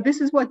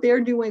 this is what they're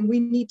doing. We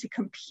need to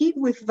compete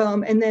with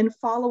them and then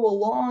follow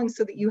along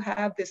so that you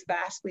have this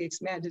vastly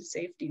expanded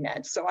safety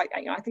net. So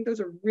I think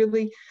those are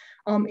really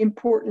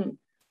important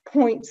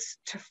points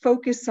to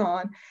focus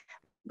on.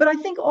 But I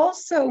think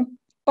also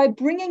by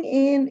bringing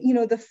in,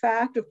 the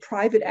fact of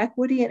private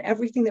equity and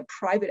everything that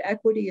private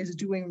equity is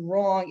doing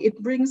wrong, it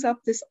brings up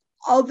this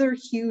other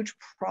huge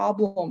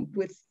problem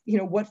with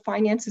what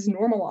finance is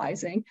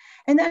normalizing,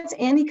 and that's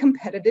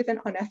anti-competitive and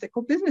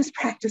unethical business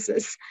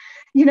practices.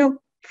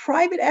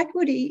 Private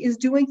equity is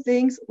doing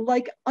things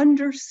like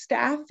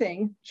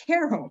understaffing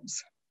care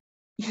homes.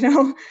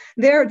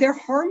 They're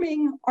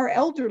harming our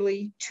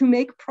elderly to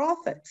make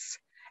profits.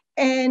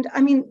 And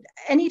I mean,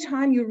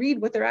 anytime you read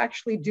what they're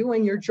actually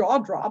doing, your jaw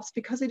drops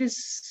because it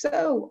is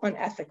so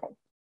unethical,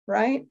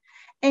 right?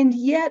 And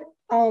yet,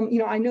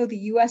 I know the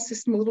US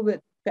system a little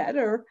bit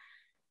better.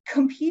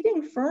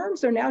 Competing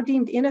firms are now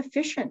deemed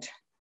inefficient,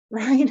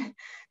 right?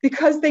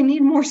 Because they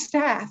need more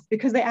staff,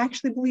 because they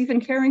actually believe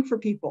in caring for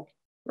people,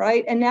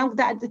 right? And now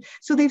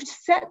so they've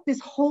set this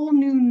whole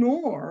new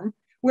norm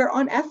where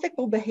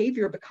unethical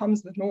behavior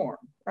becomes the norm,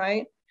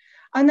 right?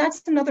 And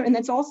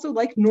that's also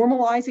like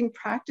normalizing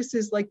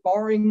practices like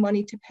borrowing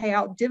money to pay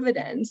out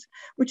dividends,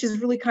 which is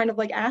really kind of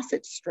like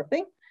asset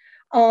stripping.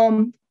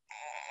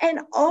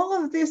 And all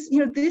of this,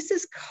 this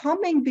is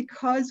coming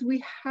because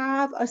we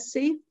have a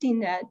safety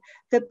net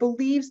that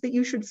believes that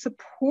you should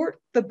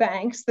support the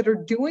banks that are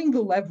doing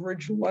the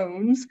leverage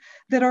loans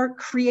that are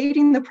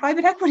creating the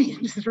private equity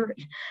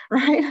industry,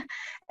 right?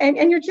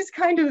 And you're just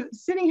kind of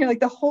sitting here like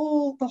the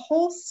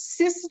whole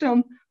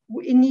system,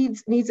 it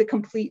needs a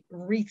complete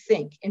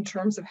rethink in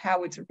terms of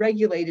how it's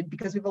regulated,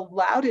 because we've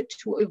allowed it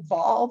to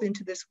evolve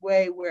into this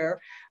way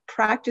where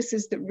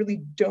practices that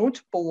really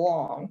don't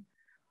belong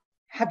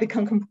have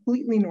become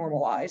completely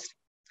normalized.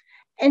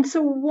 And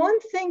so one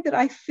thing that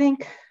I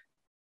think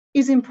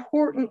is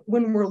important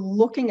when we're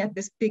looking at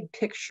this big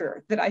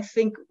picture that I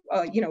think,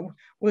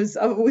 was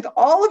with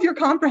all of your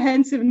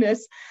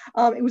comprehensiveness,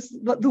 it was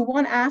the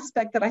one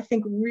aspect that I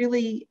think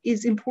really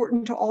is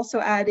important to also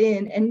add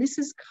in. And this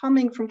is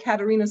coming from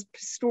Katerina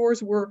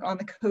Pastor's work on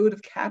the Code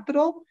of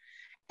Capital.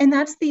 And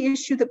that's the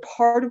issue that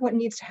part of what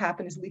needs to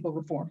happen is legal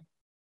reform,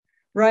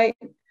 right?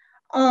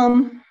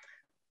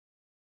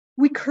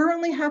 We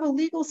currently have a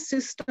legal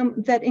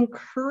system that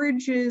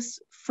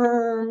encourages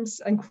firms,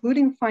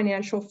 including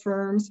financial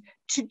firms,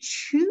 to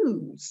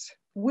choose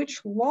which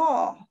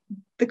law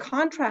the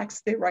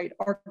contracts they write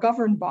are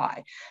governed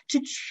by,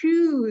 to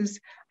choose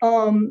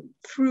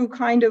through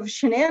kind of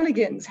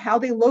shenanigans how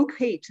they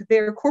locate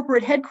their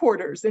corporate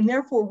headquarters, and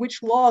therefore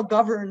which law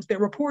governs their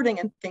reporting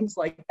and things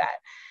like that.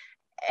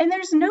 And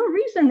there's no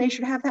reason they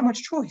should have that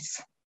much choice,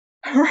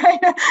 right?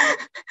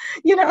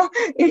 You know,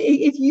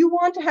 if you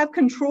want to have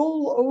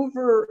control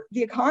over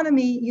the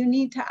economy, you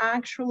need to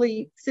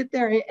actually sit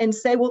there and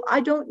say, well, I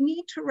don't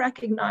need to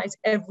recognize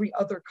every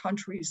other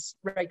country's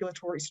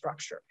regulatory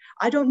structure.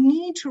 I don't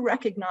need to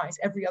recognize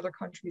every other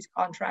country's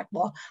contract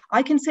law.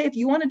 I can say, if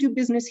you want to do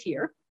business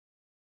here,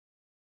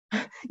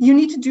 you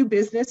need to do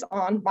business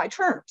on my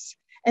terms.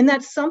 And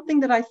that's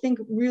something that I think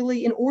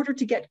really, in order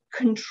to get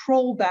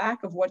control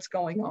back of what's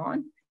going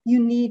on,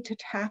 you need to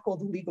tackle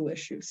the legal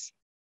issues.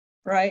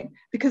 Right?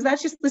 Because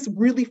that's just this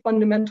really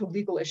fundamental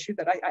legal issue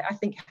that I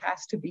think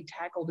has to be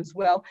tackled as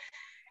well.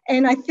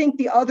 And I think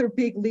the other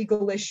big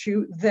legal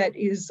issue that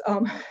is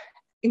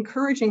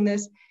encouraging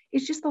this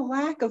is just the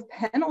lack of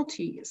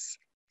penalties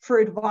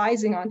for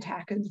advising on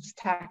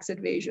tax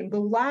evasion, the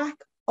lack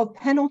of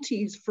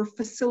penalties for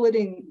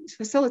facilitating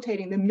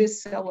the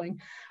mis-selling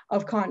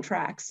of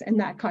contracts and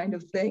that kind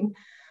of thing.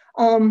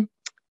 You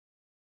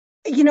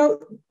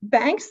know,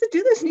 banks that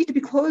do this need to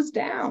be closed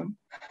down.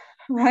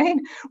 Right?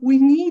 We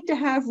need to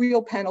have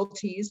real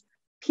penalties.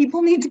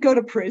 People need to go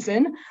to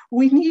prison.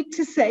 We need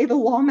to say the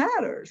law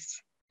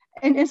matters.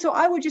 And so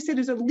I would just say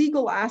there's a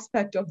legal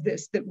aspect of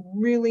this that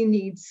really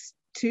needs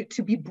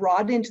to be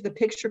brought into the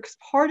picture, because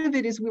part of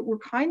it is we're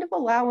kind of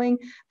allowing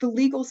the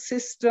legal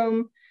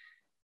system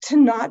to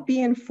not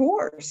be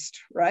enforced,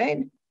 right?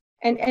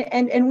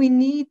 And we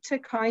need to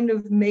kind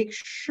of make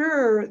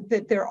sure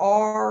that there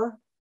are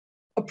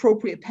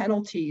appropriate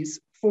penalties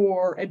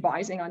for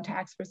advising on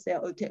tax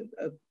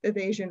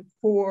evasion,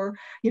 for,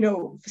 you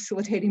know,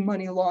 facilitating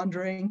money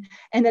laundering,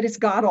 and that it's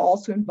got to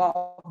also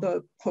involve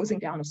the closing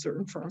down of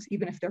certain firms,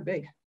 even if they're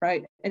big,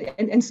 right?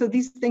 And so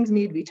these things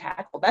need to be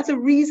tackled. That's a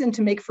reason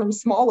to make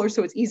firms smaller,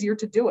 so it's easier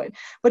to do it.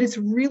 But it's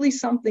really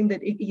something that,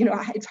 you know,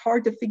 it's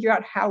hard to figure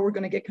out how we're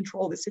going to get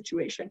control of the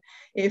situation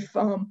if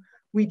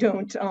we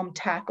don't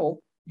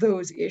tackle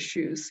those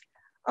issues.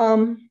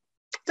 So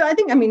I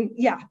think, I mean,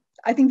 yeah.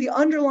 I think the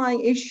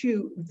underlying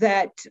issue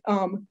that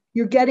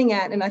you're getting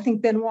at, and I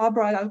think Benoit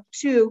brought up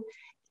too,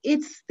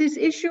 it's this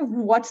issue of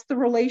what's the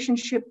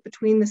relationship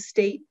between the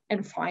state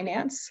and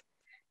finance.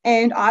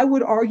 And I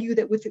would argue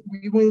that when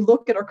we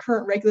look at our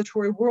current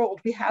regulatory world,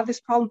 we have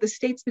this problem. The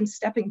state's been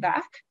stepping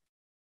back,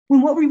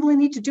 when what we really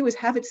need to do is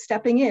have it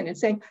stepping in and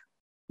saying,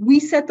 we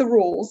set the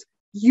rules,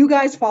 you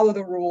guys follow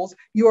the rules,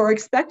 you are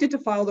expected to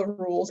follow the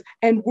rules,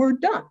 and we're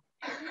done.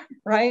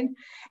 Right?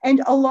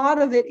 And a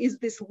lot of it is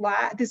this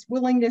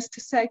willingness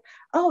to say,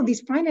 oh,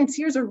 these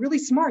financiers are really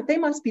smart, they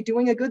must be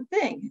doing a good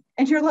thing.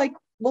 And you're like,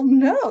 well,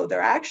 no,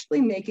 they're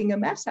actually making a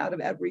mess out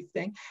of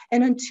everything.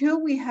 And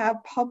until we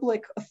have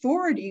public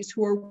authorities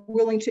who are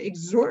willing to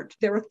exert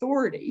their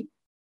authority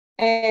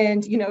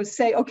and, you know,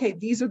 say, okay,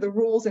 these are the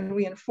rules and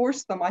we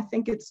enforce them, I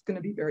think it's going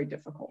to be very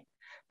difficult.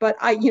 But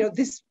you know,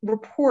 this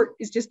report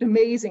is just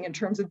amazing in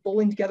terms of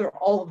pulling together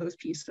all of those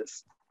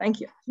pieces. Thank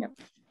you. Yeah.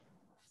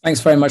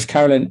 Thanks very much,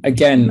 Carolyn.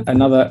 Again,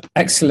 another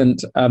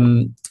excellent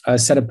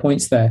set of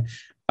points there.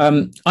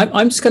 I'm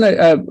just going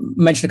to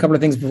mention a couple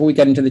of things before we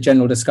get into the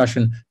general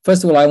discussion.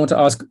 First of all, I want to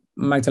ask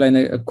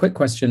Magdalena a quick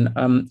question.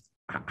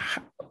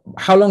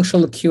 How long shall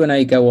the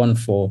Q&A go on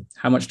for?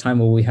 How much time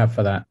will we have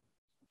for that?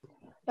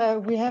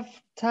 We have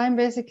time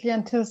basically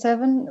until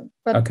 7,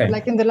 but okay.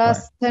 Like in the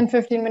last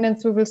 10-15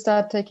 minutes, we will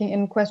start taking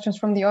in questions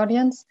from the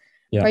audience.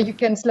 Yeah. Where you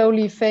can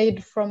slowly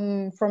fade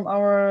from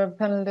our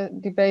panel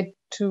debate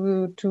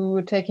to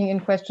taking in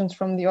questions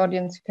from the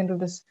audience. You can do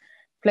this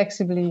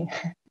flexibly.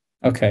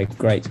 Okay,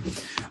 great.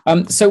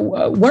 So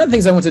one of the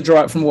things I want to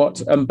draw out from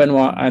what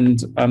Benoit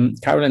and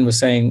Carolyn were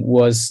saying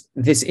was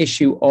this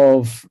issue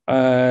of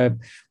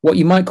what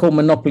you might call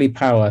monopoly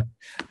power.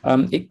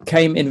 It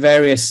came in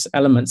various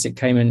elements. It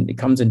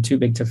comes in too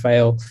big to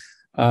fail,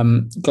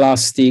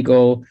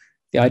 Glass-Steagall,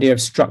 the idea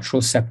of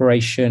structural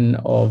separation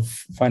of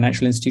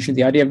financial institutions,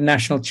 the idea of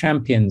national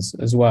champions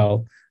as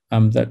well,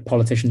 that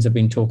politicians have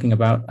been talking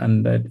about,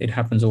 and that it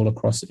happens all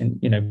across,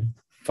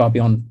 far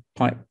beyond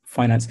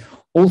finance.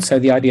 Also,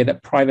 the idea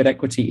that private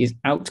equity is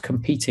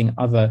out-competing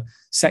other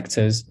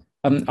sectors,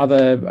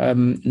 other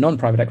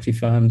non-private equity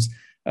firms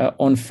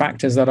on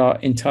factors that are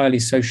entirely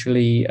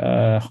socially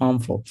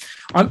harmful.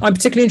 I'm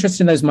particularly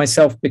interested in those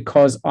myself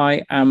because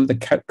I am the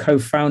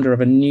co-founder of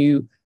a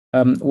new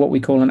what we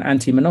call an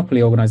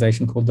anti-monopoly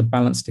organization called the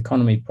Balanced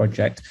Economy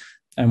Project.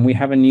 And we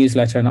have a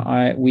newsletter,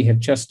 and we have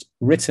just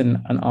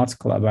written an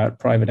article about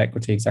private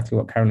equity, exactly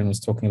what Carolyn was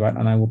talking about,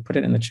 and I will put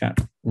it in the chat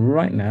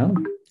right now.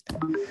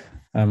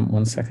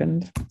 1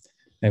 second.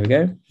 There we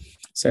go.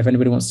 So if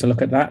anybody wants to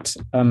look at that,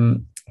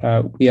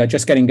 we are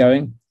just getting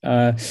going.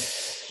 Another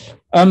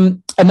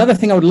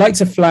thing I would like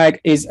to flag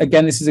is,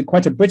 again, this is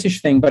quite a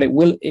British thing, but it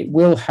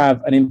will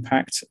have an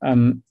impact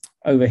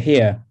over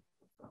here.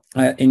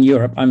 In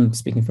Europe, I'm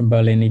speaking from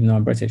Berlin, even though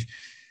I'm British.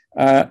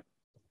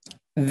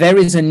 There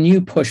is a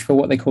new push for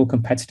what they call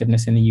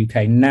competitiveness in the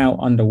UK now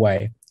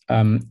underway.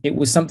 It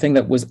was something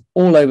that was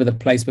all over the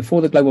place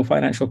before the global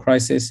financial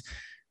crisis.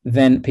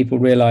 Then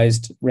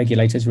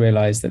regulators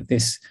realized that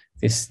this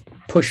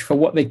push for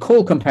what they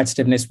call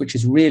competitiveness, which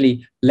is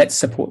really, let's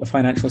support the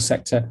financial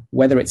sector,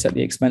 whether it's at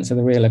the expense of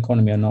the real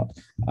economy or not.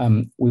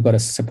 We've got to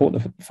support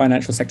the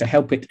financial sector,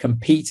 help it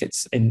compete.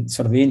 It's in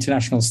sort of the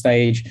international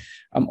stage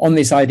on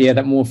this idea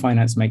that more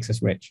finance makes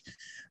us rich.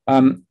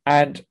 So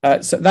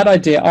that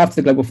idea after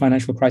the global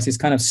financial crisis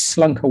kind of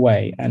slunk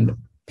away, and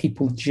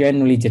people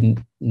generally didn't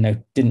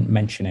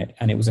mention it.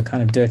 And it was a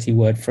kind of dirty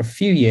word for a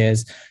few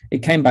years.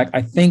 It came back,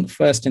 I think,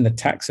 first in the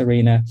tax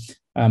arena,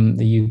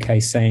 the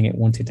UK saying it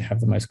wanted to have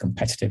the most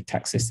competitive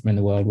tax system in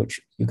the world, which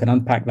you can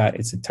unpack that.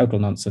 It's a total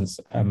nonsense,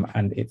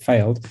 and it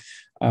failed.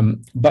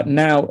 But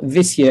now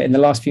this year, in the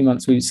last few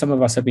months, some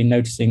of us have been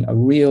noticing a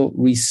real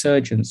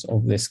resurgence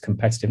of this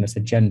competitiveness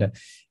agenda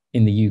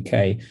in the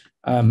UK,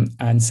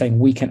 and saying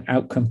we can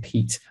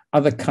outcompete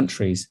other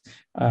countries.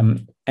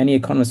 Any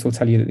economist will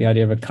tell you that the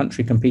idea of a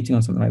country competing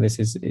on something like this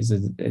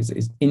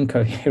is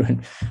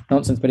incoherent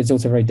nonsense, but it's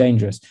also very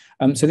dangerous.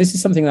 So this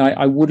is something that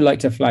I would like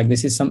to flag.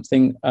 This is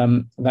something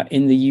that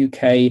in the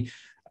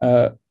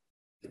UK,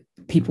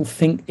 people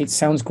think it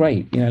sounds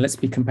great. Let's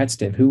be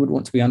competitive. Who would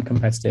want to be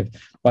uncompetitive?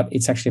 But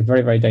it's actually a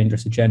very, very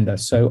dangerous agenda.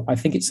 So I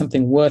think it's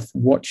something worth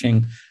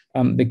watching,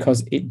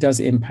 because it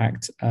does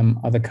impact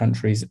other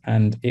countries,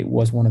 and it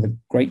was one of the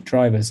great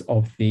drivers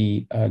of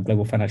the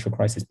global financial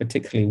crisis,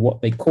 particularly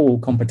what they call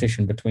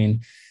competition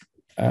between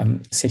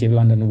City of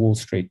London and Wall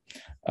Street,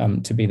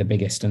 to be the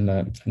biggest and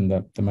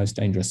the most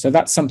dangerous. So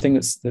that's something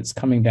that's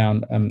coming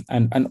down,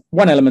 and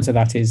one element of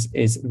that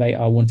is they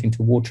are wanting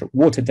to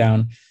water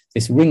down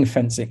this ring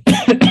fencing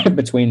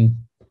between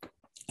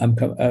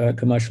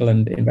commercial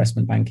and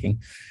investment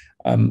banking,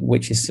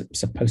 which is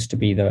supposed to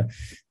be the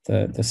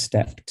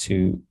step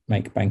to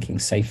make banking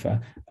safer.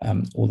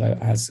 Although,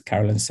 as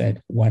Carolyn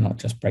said, why not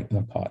just break them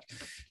apart?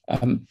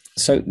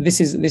 So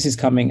this is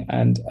coming,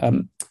 and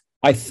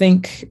I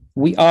think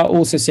we are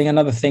also seeing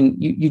another thing.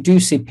 You do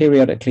see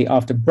periodically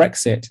after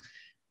Brexit,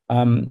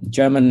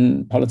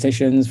 German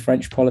politicians,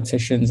 French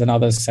politicians, and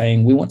others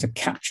saying we want to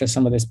capture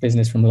some of this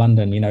business from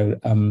London.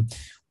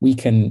 We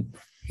can.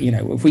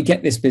 If we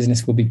get this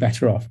business, we'll be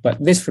better off.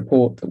 But this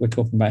report that we're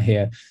talking about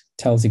here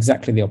tells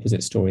exactly the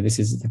opposite story. This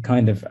is the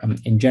kind of,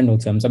 in general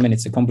terms,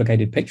 it's a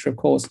complicated picture, of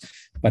course,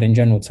 but in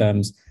general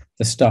terms,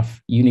 the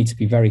stuff, you need to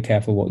be very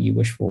careful what you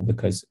wish for,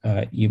 because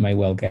you may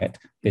well get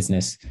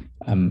business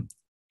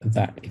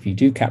that, if you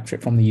do capture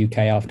it from the UK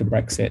after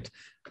Brexit,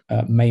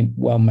 may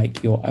well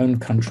make your own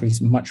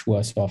countries much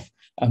worse off.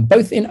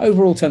 Both in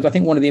overall terms, I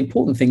think one of the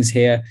important things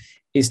here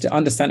is to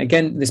understand,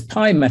 again, this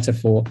pie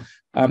metaphor.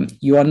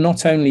 You are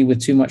not only,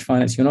 with too much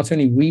finance, you're not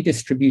only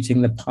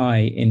redistributing the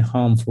pie in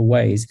harmful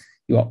ways,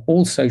 you are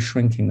also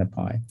shrinking the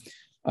pie.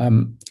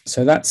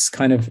 So that's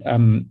kind of,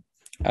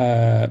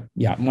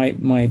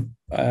 my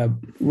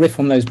riff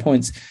on those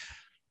points.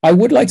 I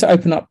would like to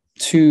open up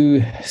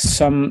to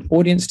some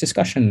audience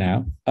discussion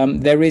now.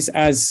 There is,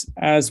 as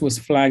was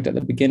flagged at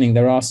the beginning,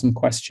 there are some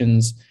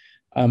questions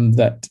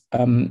that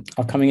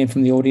are coming in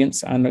from the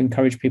audience, and I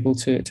encourage people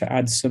to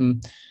add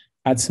some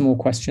more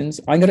questions.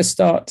 I'm going to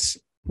start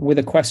with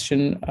a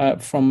question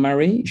from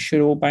Marie.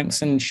 Should all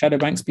banks and shadow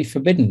banks be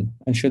forbidden?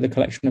 And should the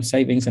collection of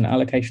savings and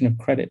allocation of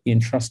credit be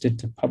entrusted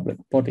to public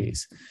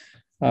bodies?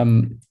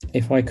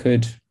 If I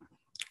could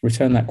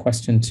return that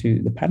question to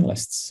the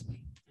panelists.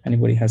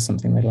 Anybody has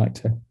something they'd like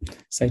to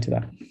say to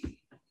that?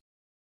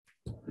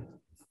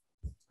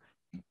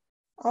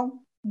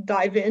 I'll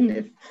dive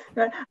in.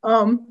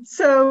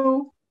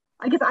 So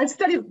I guess I've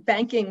studied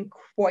banking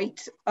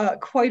quite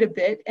a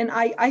bit. And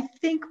I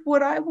think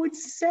what I would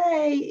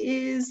say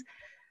is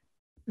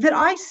that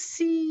I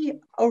see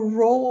a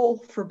role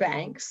for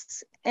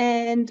banks,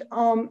 and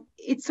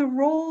it's a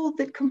role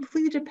that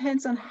completely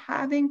depends on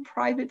having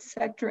private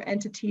sector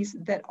entities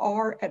that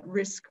are at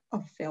risk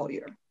of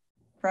failure,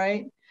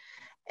 right?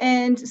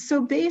 And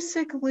so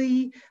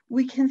basically,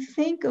 we can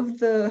think of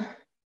the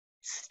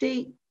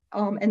state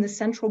and the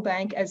central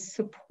bank as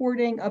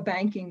supporting a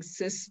banking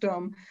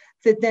system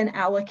that then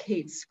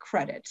allocates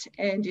credit,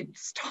 and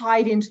it's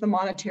tied into the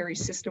monetary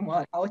system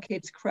while it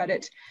allocates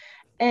credit.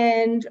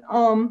 And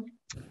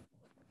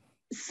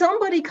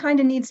somebody kind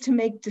of needs to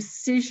make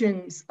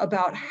decisions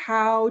about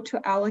how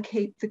to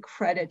allocate the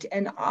credit.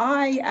 And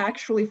I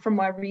actually, from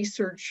my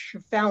research,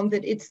 found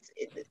that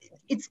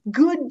it's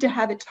good to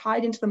have it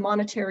tied into the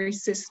monetary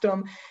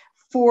system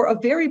for a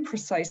very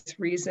precise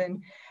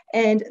reason.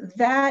 And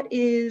that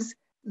is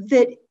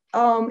that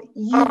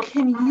you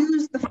can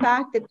use the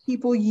fact that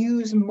people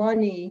use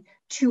money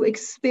to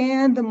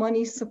expand the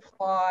money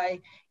supply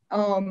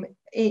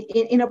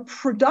in a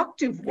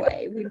productive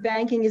way when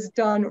banking is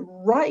done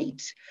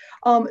right,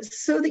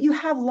 so that you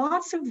have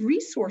lots of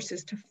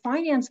resources to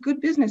finance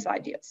good business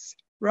ideas,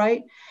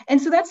 right? And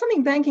so that's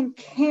something banking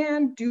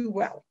can do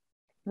well,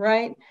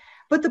 right?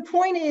 But the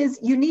point is,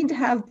 you need to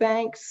have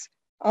banks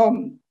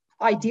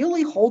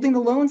ideally holding the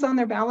loans on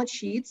their balance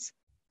sheets.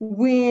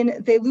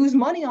 When they lose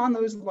money on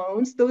those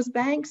loans, those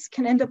banks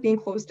can end up being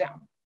closed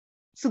down.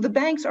 So the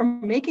banks are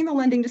making the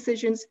lending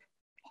decisions,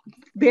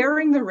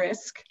 bearing the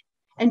risk,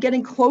 and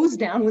getting closed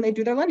down when they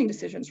do their lending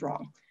decisions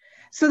wrong.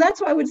 So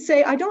that's why I would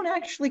say I don't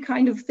actually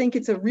kind of think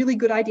it's a really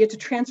good idea to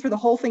transfer the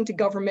whole thing to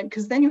government,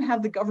 because then you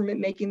have the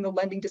government making the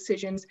lending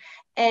decisions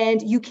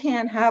and you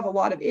can have a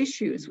lot of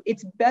issues.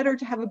 It's better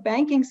to have a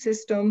banking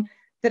system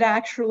that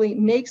actually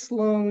makes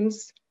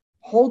loans,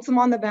 holds them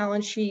on the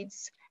balance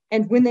sheets,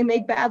 and when they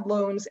make bad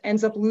loans,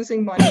 ends up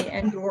losing money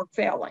and or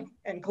failing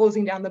and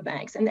closing down the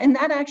banks. And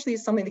that actually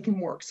is something that can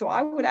work. So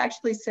I would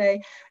actually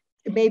say,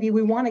 maybe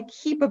we want to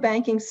keep a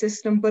banking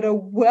system, but a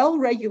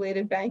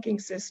well-regulated banking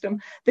system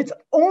that's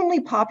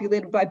only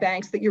populated by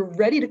banks that you're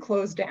ready to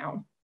close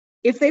down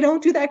if they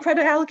don't do that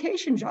credit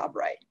allocation job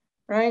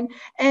right?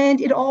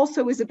 And it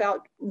also is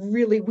about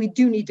really, we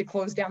do need to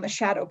close down the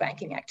shadow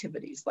banking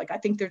activities. Like I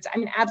think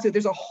absolutely,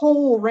 there's a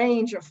whole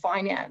range of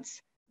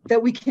finance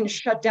that we can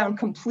shut down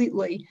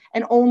completely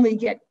and only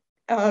get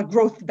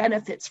growth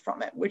benefits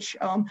from it,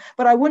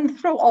 but I wouldn't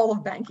throw all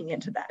of banking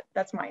into that.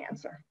 That's my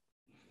answer.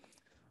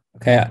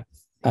 Okay,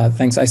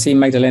 thanks. I see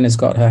Magdalena's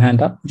got her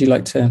hand up. Would you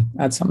like to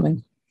add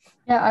something?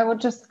 Yeah, I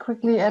would just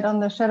quickly add on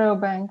the shadow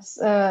banks.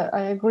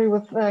 I agree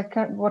with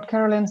what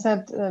Carolyn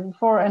said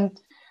before. And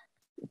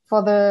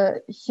for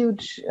the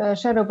huge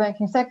shadow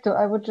banking sector,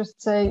 I would just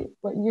say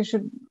you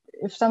should,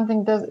 if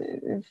someone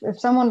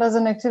does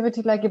an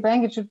activity like a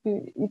bank, it should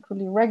be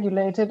equally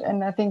regulated.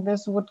 And I think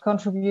this would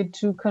contribute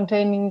to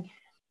containing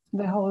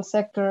the whole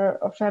sector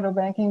of shadow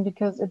banking,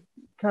 because it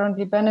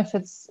currently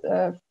benefits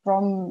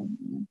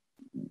from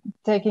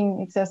taking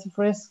excessive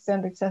risks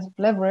and excessive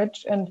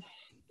leverage, and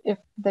if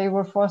they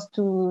were forced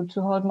to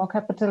hold more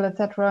capital,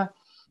 etc.,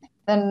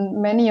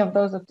 then many of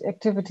those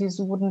activities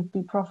wouldn't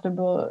be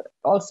profitable.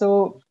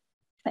 Also,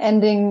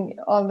 ending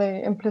all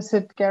the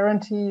implicit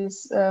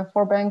guarantees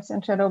for banks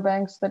and shadow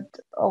banks that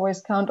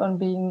always count on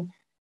being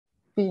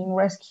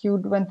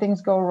rescued when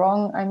things go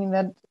wrong. I mean,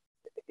 that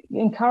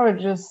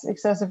encourages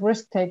excessive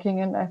risk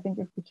taking, and I think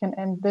if we can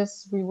end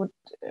this, we would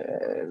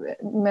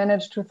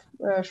manage to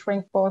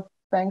shrink both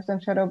banks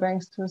and shadow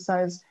banks to a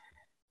size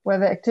where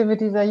the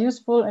activities are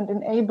useful and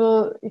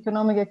enable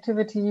economic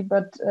activity,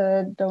 but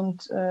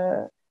don't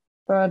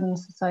burden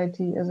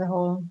society as a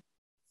whole.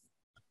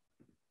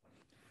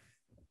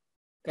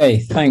 Okay,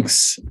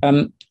 thanks.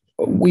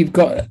 We've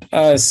got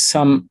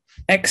some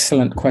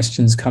excellent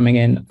questions coming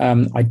in.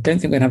 I don't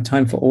think we're going to have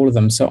time for all of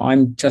them, so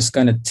I'm just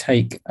going to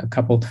take a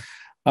couple.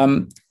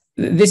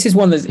 This is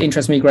one that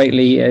interests me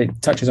greatly.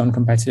 It touches on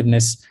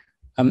competitiveness.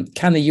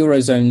 Can the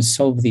Eurozone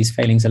solve these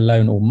failings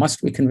alone, or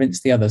must we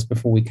convince the others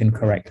before we can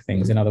correct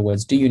things? In other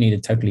words, do you need a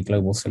totally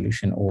global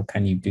solution, or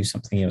can you do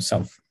something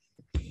yourself?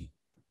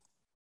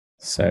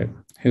 So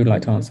who would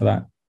like to answer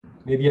that?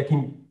 Maybe I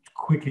can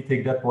quickly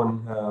take that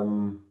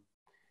one.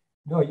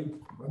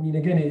 I mean,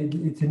 again,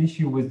 it's an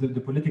issue with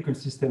the political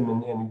system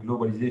and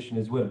globalization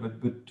as well.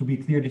 But to be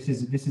clear, this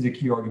is a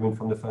key argument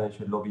from the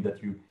financial lobby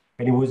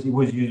and it was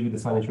used with the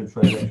financial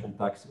transaction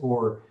tax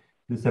or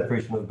the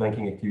separation of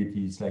banking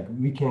activities. Like,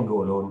 we can't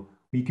go alone.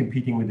 We're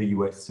competing with the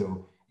US.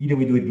 So either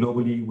we do it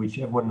globally, which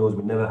everyone knows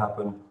would never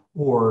happen,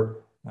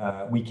 or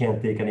we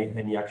can't take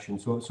any action.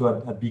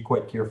 So I'd be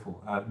quite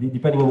careful.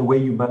 Depending on the way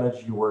you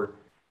manage your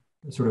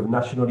sort of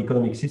national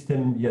economic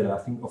system, yeah, I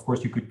think of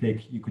course you could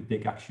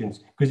take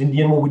actions, because in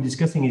the end what we're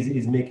discussing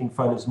is making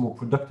finance more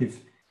productive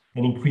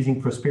and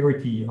increasing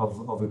prosperity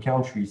of a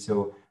country.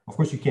 So of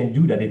course you can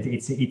do that.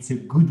 It's a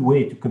good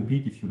way to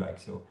compete, if you like.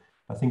 So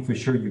I think for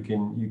sure you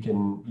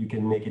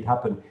can make it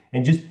happen.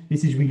 And just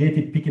this is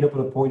related, picking up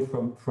on a point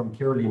from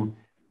Carolyn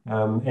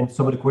and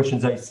some of the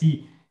questions I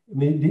see. I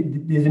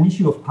mean, there's an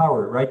issue of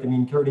power, right? I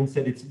mean, Carolyn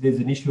said there's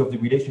an issue of the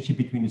relationship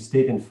between the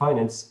state and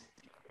finance,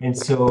 and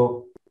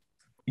so,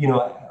 you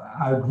know,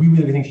 I agree with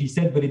everything she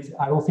said, but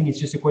I don't think it's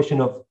just a question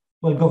of,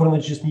 well,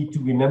 governments just need to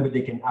remember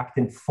they can act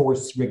and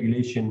force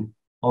regulation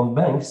on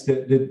banks.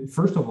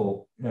 First of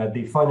all,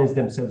 they finance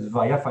themselves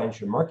via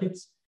financial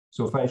markets.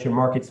 So financial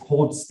markets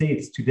hold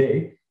states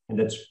today, and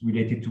that's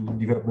related to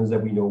developments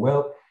that we know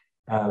well.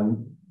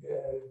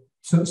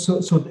 So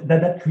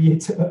that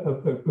creates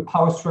a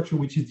power structure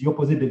which is the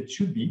opposite that it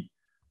should be,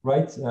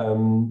 right?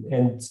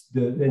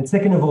 And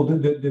second of all,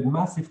 the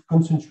massive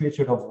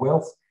concentration of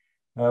wealth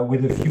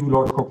with a few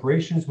large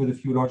corporations, with a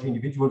few large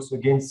individuals,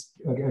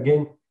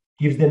 again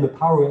gives them the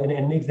power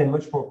and makes them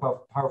much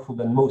more powerful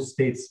than most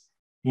states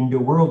in the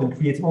world, and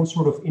creates all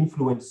sort of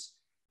influence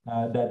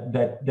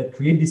that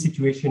create this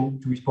situation.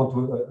 To respond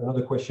to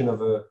another question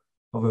of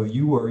a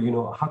viewer, you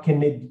know, how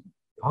can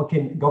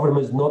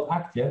governments not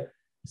act? Yeah,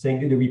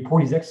 saying that the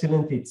report is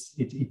excellent.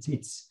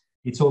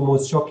 It's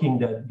almost shocking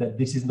that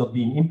this is not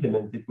being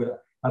implemented.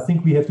 But I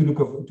think we have to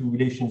look to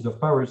relations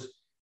of powers.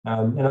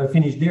 And I'll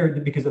finish there,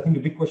 because I think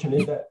the big question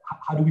is that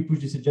how do we push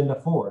this agenda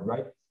forward,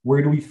 right?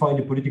 Where do we find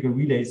the political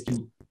relays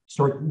to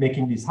start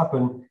making this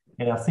happen?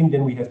 And I think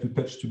then we have to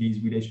touch to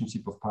these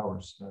relationship of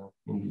powers,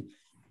 indeed.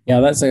 Yeah,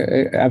 that's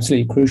a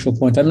absolutely crucial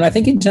point. I mean, I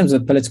think in terms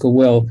of political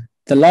will,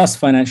 the last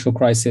financial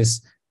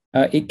crisis,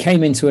 it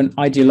came into an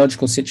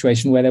ideological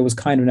situation where there was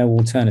kind of no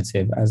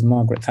alternative. As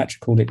Margaret Thatcher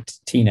called it,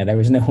 Tina, there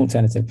was no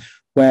alternative,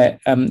 where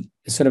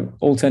sort of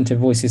alternative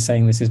voices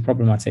saying this is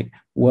problematic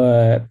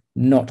were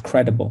not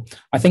credible.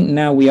 I think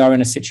now we are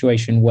in a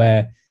situation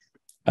where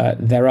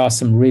there are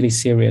some really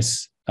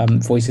serious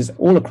voices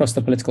all across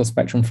the political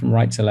spectrum from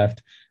right to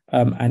left.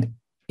 And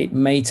it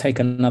may take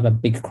another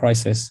big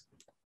crisis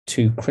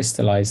to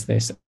crystallize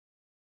this.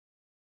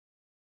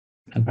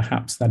 And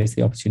perhaps that is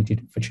the opportunity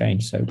for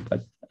change. So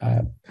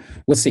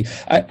we'll see.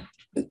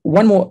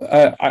 One more,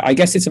 I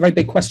guess it's a very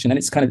big question, and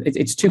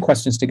it's two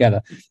questions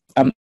together.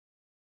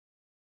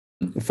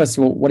 First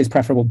of all, what is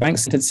preferable,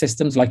 bank-centered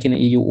systems like in the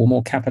EU or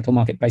more capital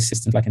market-based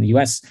systems like in the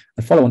US?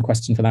 The follow-on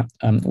question for that,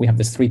 we have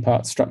this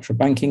three-part structure of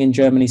banking in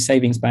Germany: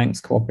 savings banks,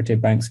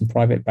 cooperative banks, and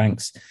private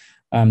banks.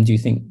 Do you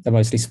think the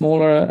mostly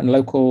smaller and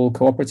local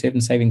cooperative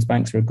and savings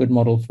banks are a good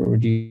model for a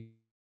reduced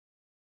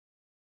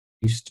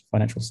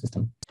financial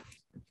system?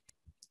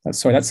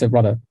 Sorry, that's a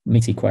rather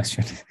meaty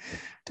question.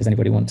 Does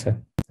anybody want to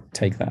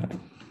take that?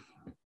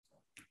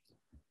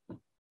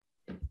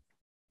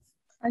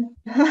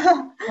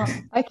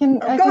 I can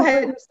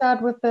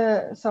start with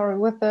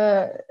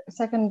the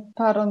second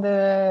part on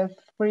the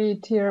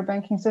three-tier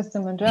banking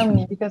system in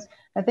Germany, because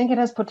I think it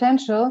has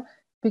potential,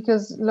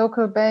 because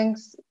local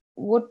banks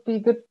would be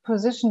good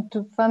positioned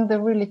to fund the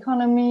real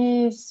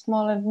economy,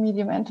 small and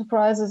medium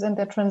enterprises and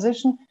their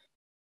transition.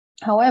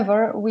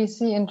 However, we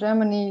see in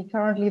Germany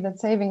currently that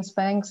savings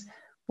banks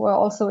were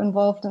also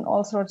involved in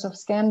all sorts of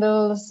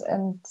scandals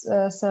and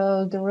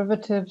sell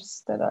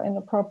derivatives that are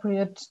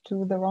inappropriate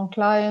to the wrong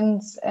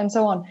clients and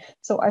so on.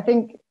 So I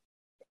think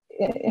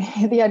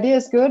the idea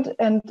is good,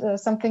 and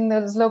something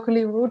that is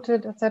locally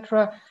rooted,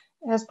 etc.,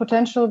 has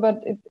potential,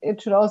 but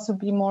it should also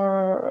be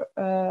more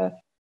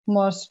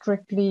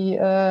strictly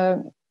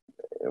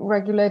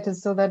regulated,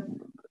 so that,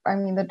 I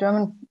mean, the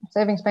German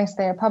savings banks,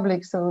 they are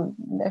public, so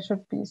there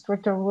should be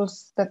stricter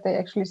rules that they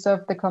actually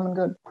serve the common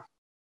good.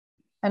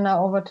 And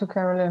now over to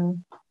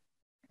Carolyn.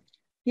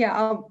 Yeah,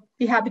 I'll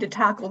be happy to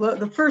tackle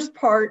the first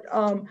part,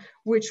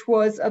 which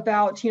was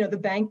about, the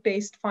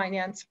bank-based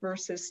finance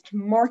versus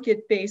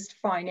market-based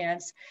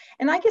finance.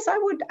 And I guess I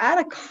would add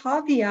a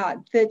caveat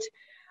that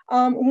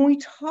when we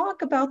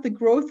talk about the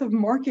growth of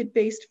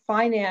market-based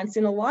finance,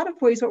 in a lot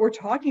of ways, what we're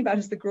talking about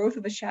is the growth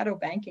of the shadow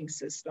banking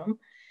system.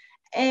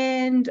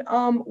 And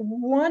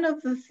one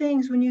of the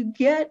things, when you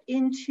get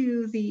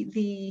into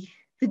the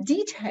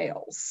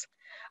details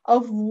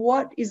of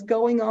what is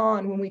going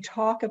on when we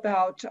talk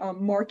about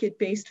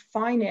market-based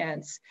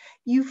finance,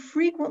 you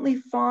frequently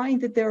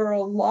find that there are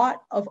a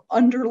lot of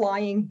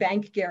underlying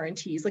bank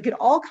guarantees. Like, it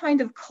all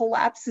kind of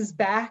collapses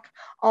back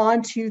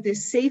onto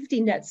this safety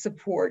net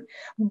support,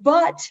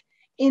 but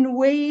in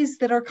ways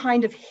that are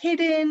kind of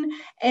hidden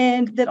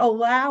and that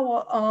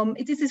allow,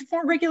 it is this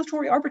form of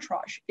regulatory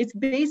arbitrage. It's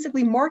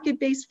basically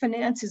market-based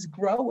finance is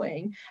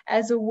growing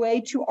as a way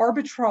to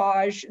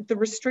arbitrage the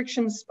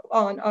restrictions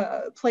on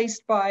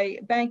placed by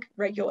bank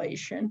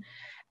regulation.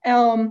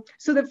 So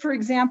that, for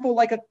example,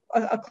 like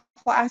a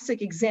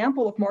classic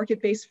example of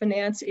market-based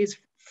finance is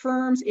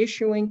firms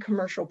issuing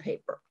commercial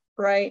paper,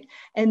 right?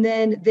 And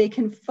then they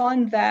can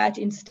fund that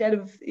instead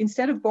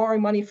of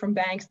borrowing money from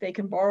banks, they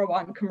can borrow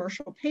on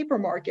commercial paper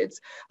markets.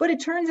 But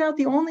it turns out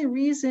the only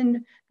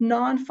reason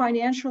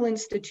non-financial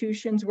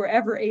institutions were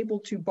ever able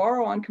to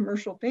borrow on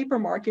commercial paper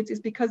markets is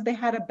because they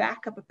had a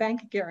backup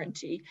bank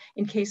guarantee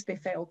in case they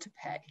failed to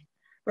pay.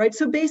 Right?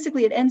 So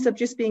basically, it ends up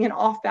just being an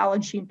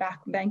off-balance sheet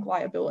bank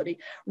liability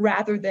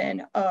rather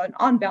than an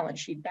on-balance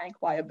sheet bank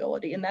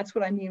liability. And that's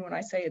what I mean when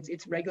I say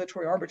it's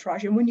regulatory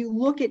arbitrage. And when you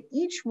look at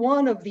each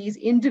one of these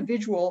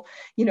individual,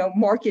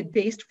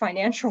 market-based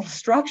financial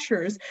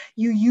structures,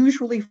 you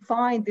usually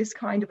find this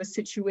kind of a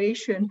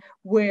situation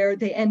where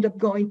they end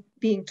up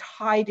being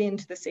tied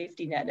into the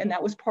safety net. And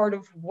that was part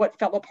of what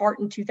fell apart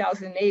in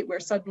 2008,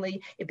 where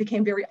suddenly it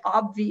became very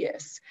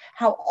obvious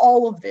how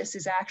all of this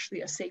is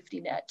actually a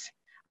safety net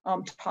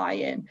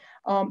tie-in.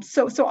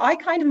 So I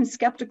kind of am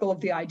skeptical of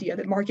the idea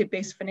that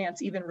market-based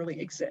finance even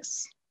really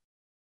exists.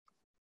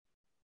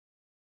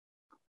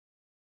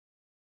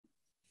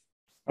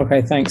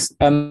 Okay, thanks.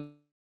 I'm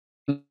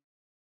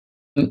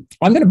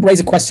going to raise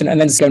a question and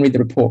then just go and read the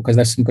report, because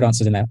there's some good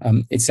answers in there.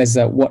 It says,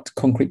 what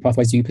concrete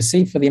pathways do you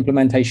perceive for the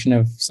implementation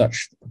of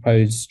such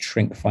proposed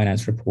shrink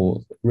finance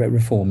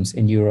reforms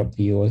in Europe,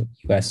 the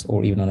US,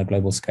 or even on a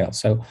global scale?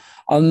 So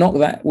I'll knock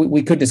that.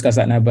 We could discuss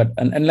that now, but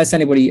unless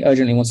anybody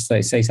urgently wants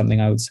to say something,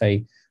 I would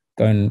say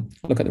go and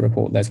look at the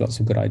report. There's lots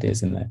of good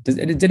ideas in there.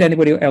 Did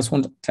anybody else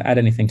want to add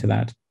anything to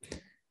that?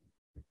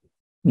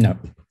 No.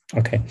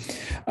 Okay.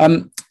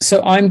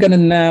 So I'm going to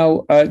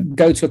now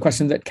go to a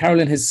question that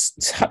Carolyn has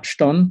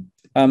touched on,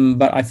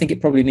 but I think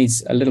it probably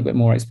needs a little bit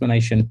more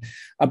explanation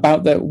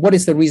about what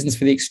is the reasons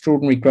for the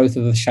extraordinary growth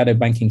of the shadow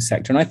banking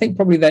sector. And I think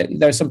probably that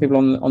there are some people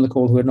on the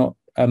call who are not,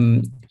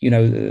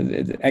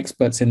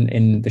 experts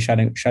in the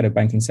shadow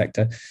banking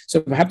sector.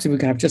 So perhaps if we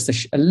could have just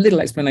a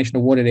little explanation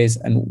of what it is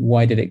and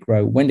why did it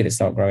grow, when did it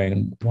start growing,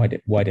 and why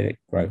did it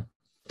grow?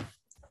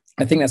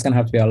 I think that's going to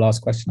have to be our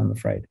last question, I'm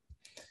afraid.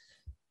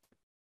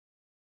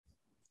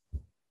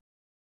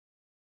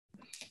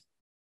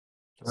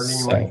 Carolyn,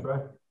 you want to try?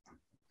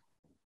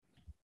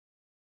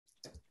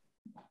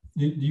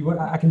 Do you want,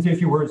 I can say a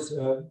few words.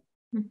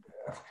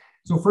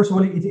 So first of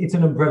all, it's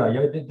an umbrella.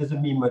 Yeah, it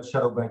doesn't mean much,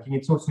 shadow banking.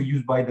 It's also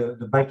used by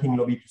the banking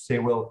lobby to say,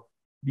 well,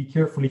 be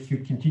careful, if you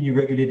continue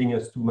regulating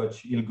us too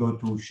much, it'll go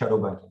to shadow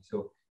banking.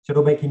 So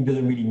shadow banking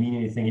doesn't really mean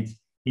anything.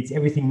 It's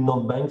everything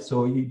non-bank.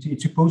 So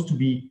it's supposed to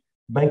be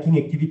banking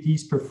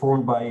activities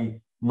performed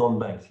by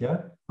non-banks.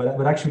 Yeah,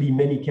 but actually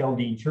many count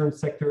the insurance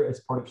sector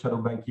as part of shadow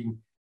banking,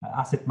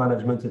 asset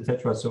management,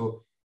 etc.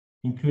 So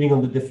including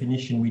on the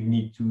definition, we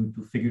need to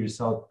figure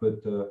this out.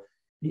 But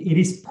it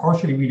is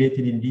partially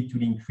related indeed to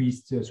the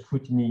increased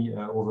scrutiny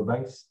over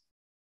banks.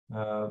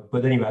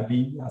 But anyway,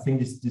 I think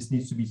this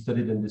needs to be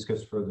studied and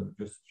discussed further.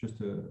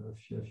 Just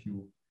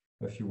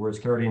a few words.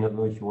 Carolyn, I don't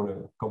know if you want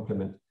to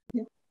complement.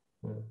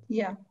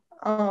 Yeah.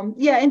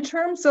 In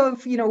terms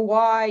of,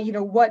 why,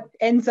 what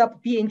ends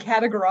up being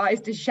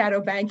categorized as shadow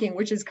banking,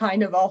 which is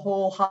kind of a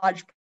whole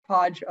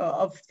hodgepodge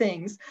of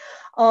things.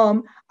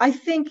 I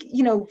think,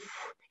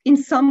 in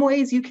some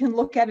ways, you can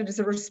look at it as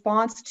a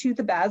response to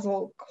the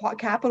Basel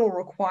capital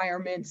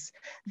requirements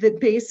that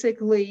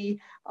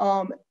basically,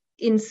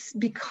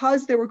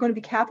 because there were going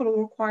to be capital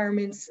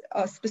requirements,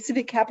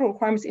 specific capital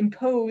requirements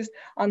imposed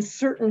on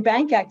certain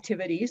bank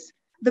activities,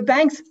 the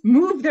banks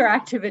moved their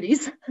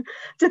activities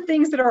to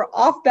things that are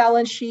off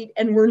balance sheet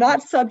and were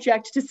not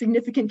subject to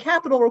significant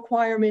capital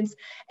requirements.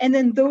 And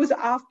then those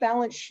off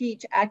balance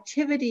sheet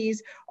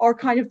activities are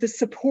kind of the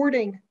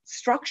supporting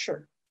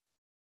structure,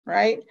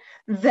 right?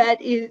 That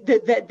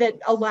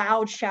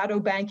allowed shadow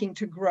banking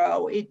to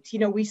grow.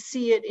 We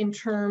see it in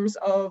terms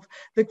of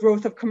the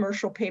growth of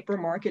commercial paper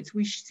markets.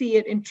 We see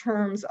it in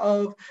terms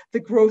of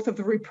the growth of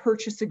the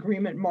repurchase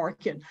agreement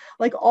market.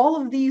 Like,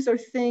 all of these are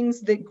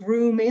things that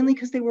grew mainly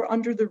because they were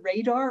under the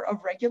radar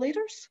of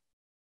regulators.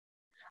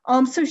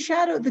 So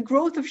the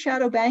growth of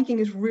shadow banking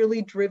is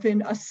really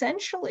driven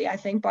essentially, I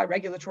think, by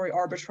regulatory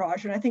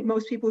arbitrage. And I think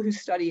most people who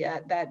study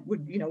that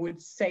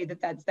would say that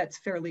that's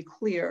fairly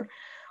clear.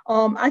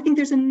 I think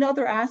there's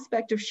another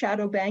aspect of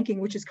shadow banking,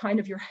 which is kind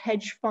of your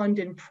hedge fund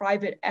and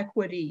private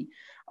equity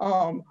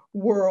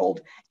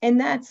world. And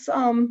that's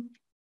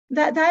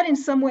that in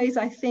some ways,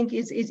 I think,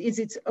 is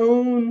its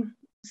own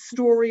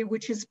story,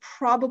 which is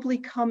probably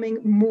coming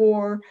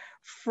more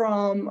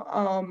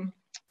from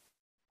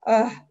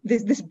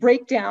this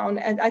breakdown,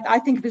 and I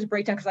think of this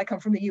breakdown because I come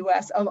from the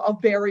U.S. of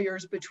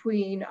barriers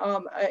between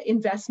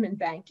investment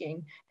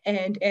banking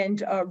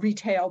and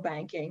retail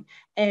banking,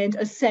 and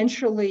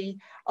essentially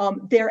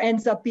there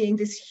ends up being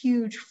this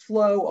huge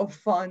flow of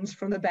funds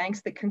from the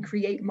banks that can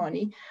create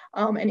money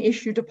and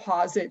issue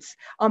deposits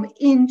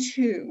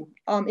into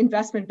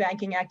investment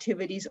banking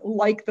activities,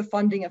 like the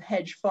funding of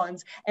hedge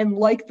funds and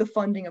like the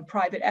funding of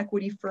private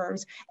equity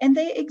firms, and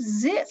they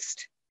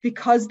exist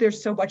because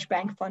there's so much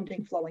bank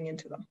funding flowing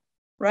into them,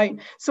 right?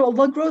 So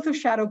the growth of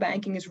shadow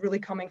banking is really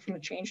coming from the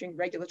changing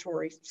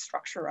regulatory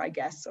structure, I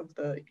guess, of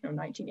the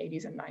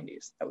 1980s and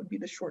 90s. That would be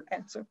the short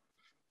answer.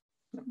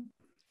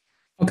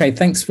 Okay,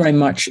 thanks very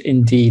much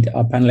indeed,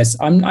 our panelists.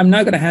 I'm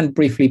now going to hand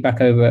briefly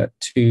back over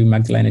to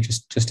Magdalena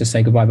just to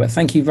say goodbye, but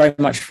thank you very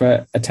much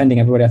for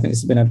attending, everybody. I think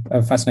this has been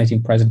a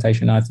fascinating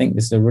presentation. I think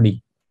this is a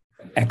really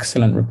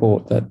excellent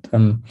report that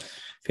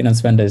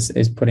Finanzwende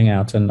is putting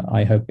out, and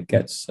I hope it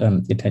gets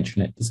the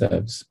attention it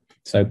deserves.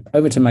 So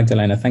over to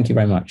Magdalena. Thank you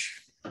very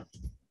much.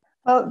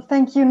 Well,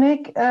 thank you,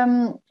 Nick,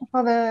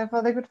 for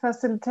the good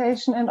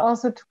facilitation, and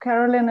also to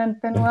Carolyn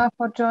and Benoit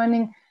for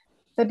joining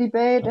the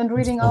debate and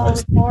reading our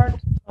report.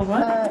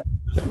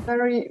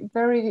 Very,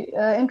 very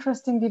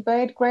interesting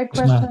debate. Great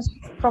questions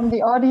from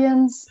the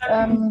audience.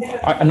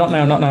 Not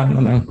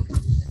now.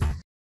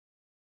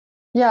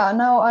 Yeah,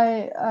 now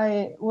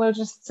I will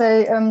just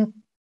say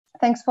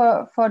thanks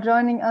for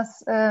joining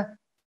us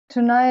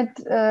tonight.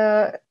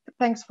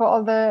 Thanks for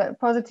all the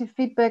positive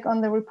feedback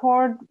on the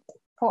report.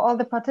 For all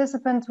the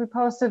participants, we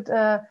posted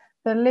the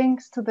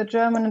links to the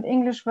German and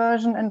English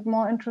version and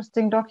more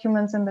interesting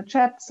documents in the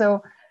chat.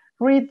 So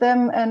read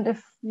them, and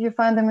if you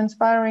find them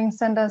inspiring,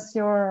 send us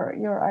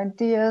your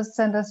ideas,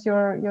 send us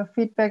your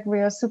feedback. We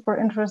are super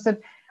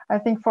interested. I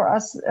think for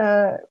us,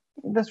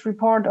 this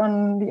report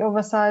on the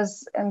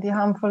oversized and the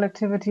harmful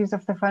activities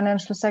of the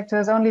financial sector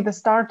is only the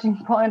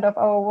starting point of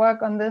our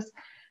work on this.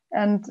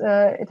 And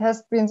it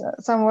has been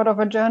somewhat of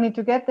a journey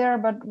to get there,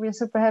 but we're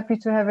super happy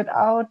to have it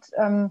out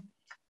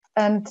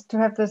and to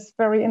have this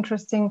very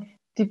interesting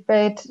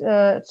debate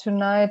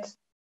tonight.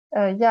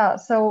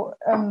 So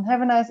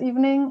have a nice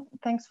evening.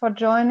 Thanks for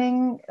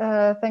joining.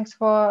 Thanks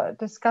for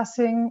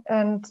discussing,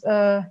 and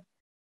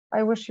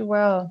I wish you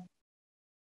well.